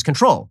actually under his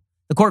control.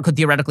 The court could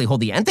theoretically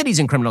hold the entities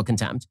in criminal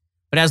contempt,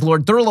 but as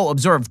Lord Thurlow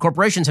observed,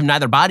 corporations have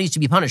neither bodies to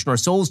be punished nor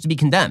souls to be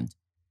condemned.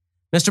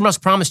 Mr.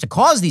 Musk promised to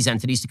cause these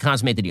entities to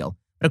consummate the deal,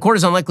 but a court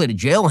is unlikely to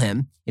jail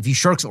him if he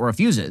shirks or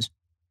refuses.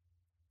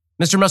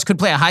 Mr. Musk could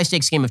play a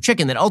high-stakes game of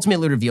chicken that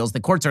ultimately reveals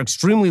that courts are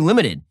extremely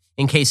limited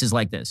in cases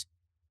like this.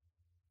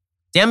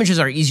 Damages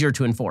are easier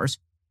to enforce.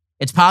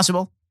 It's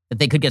possible that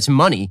they could get some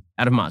money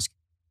out of Musk.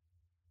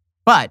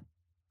 But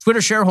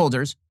Twitter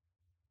shareholders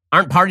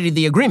aren't party to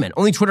the agreement.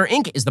 Only Twitter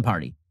Inc. is the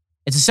party.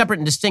 It's a separate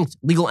and distinct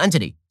legal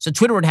entity. So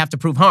Twitter would have to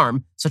prove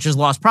harm, such as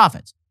lost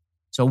profits.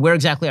 So where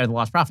exactly are the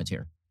lost profits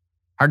here?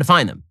 Hard to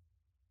find them.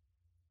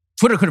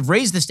 Twitter could have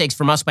raised the stakes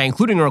for Musk by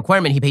including a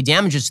requirement he pay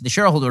damages to the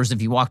shareholders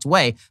if he walked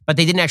away, but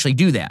they didn't actually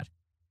do that.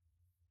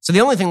 So the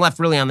only thing left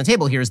really on the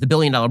table here is the $1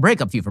 billion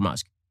breakup fee for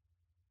Musk.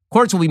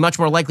 Courts will be much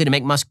more likely to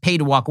make Musk pay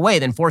to walk away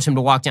than force him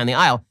to walk down the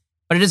aisle,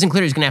 but it isn't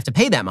clear he's going to have to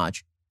pay that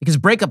much because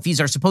breakup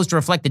fees are supposed to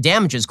reflect the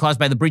damages caused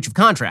by the breach of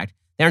contract.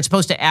 They aren't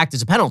supposed to act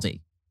as a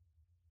penalty.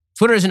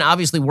 Twitter isn't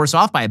obviously worse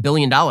off by $1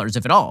 billion,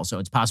 if at all, so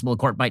it's possible a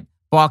court might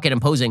balk at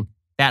imposing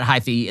that high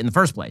fee in the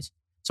first place.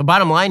 So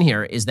bottom line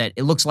here is that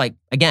it looks like,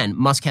 again,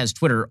 Musk has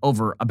Twitter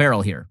over a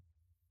barrel here,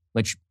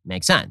 which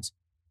makes sense.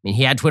 I mean,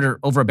 he had Twitter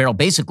over a barrel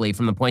basically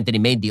from the point that he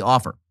made the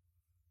offer.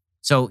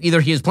 So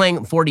either he is playing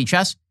 4D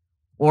chess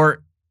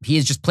or he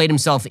has just played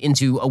himself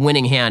into a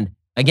winning hand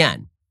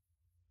again.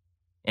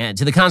 And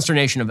to the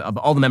consternation of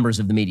all the members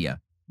of the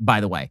media, by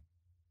the way,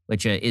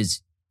 which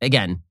is,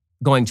 again,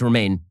 going to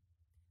remain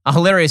a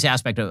hilarious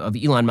aspect of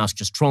Elon Musk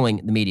just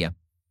trolling the media.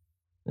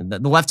 The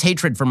left's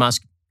hatred for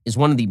Musk is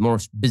one of the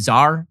most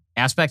bizarre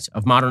aspects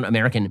of modern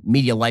American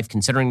media life,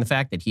 considering the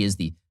fact that he is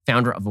the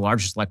founder of the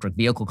largest electric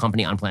vehicle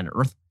company on planet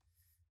Earth.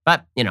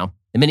 But,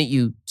 the minute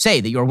you say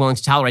that you're willing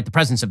to tolerate the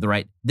presence of the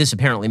right, this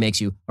apparently makes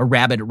you a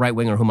rabid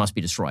right-winger who must be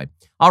destroyed.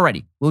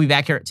 Alrighty, we'll be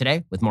back here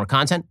today with more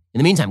content. In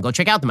the meantime, go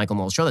check out The Michael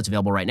Knowles Show. That's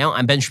available right now.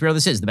 I'm Ben Shapiro.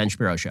 This is The Ben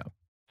Shapiro Show.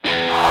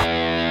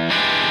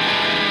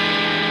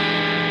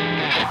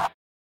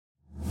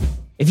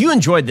 If you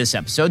enjoyed this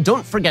episode,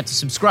 don't forget to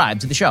subscribe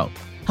to the show.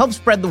 Help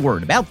spread the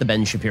word about The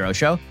Ben Shapiro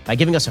Show by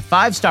giving us a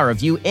 5-star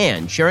review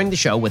and sharing the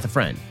show with a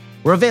friend.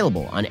 We're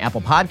available on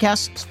Apple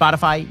Podcasts,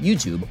 Spotify,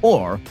 YouTube,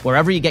 or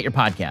wherever you get your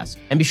podcasts.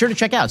 And be sure to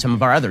check out some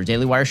of our other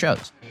Daily Wire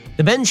shows.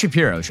 The Ben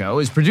Shapiro Show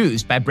is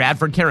produced by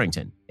Bradford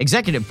Carrington,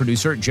 executive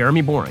producer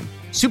Jeremy Boring,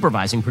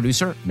 supervising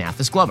producer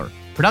Mathis Glover,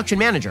 production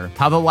manager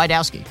Pavel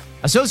Wydowski,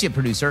 associate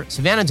producer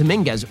Savannah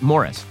Dominguez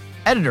Morris,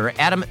 editor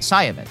Adam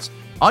Sayevitz,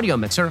 audio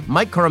mixer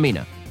Mike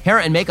Coromina, hair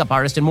and makeup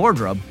artist and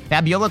wardrobe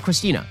Fabiola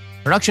Cristina,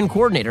 production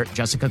coordinator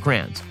Jessica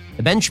Kranz.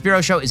 The Ben Shapiro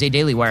Show is a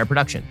Daily Wire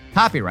production.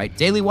 Copyright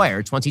Daily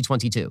Wire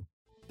 2022.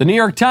 The New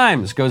York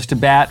Times goes to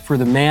bat for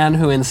the man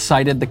who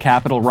incited the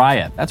Capitol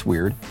riot. That's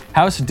weird.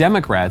 House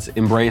Democrats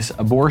embrace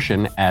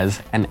abortion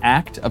as an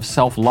act of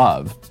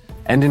self-love.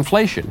 And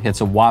inflation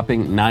hits a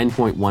whopping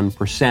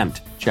 9.1%.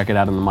 Check it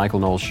out on The Michael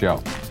Knowles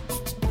Show.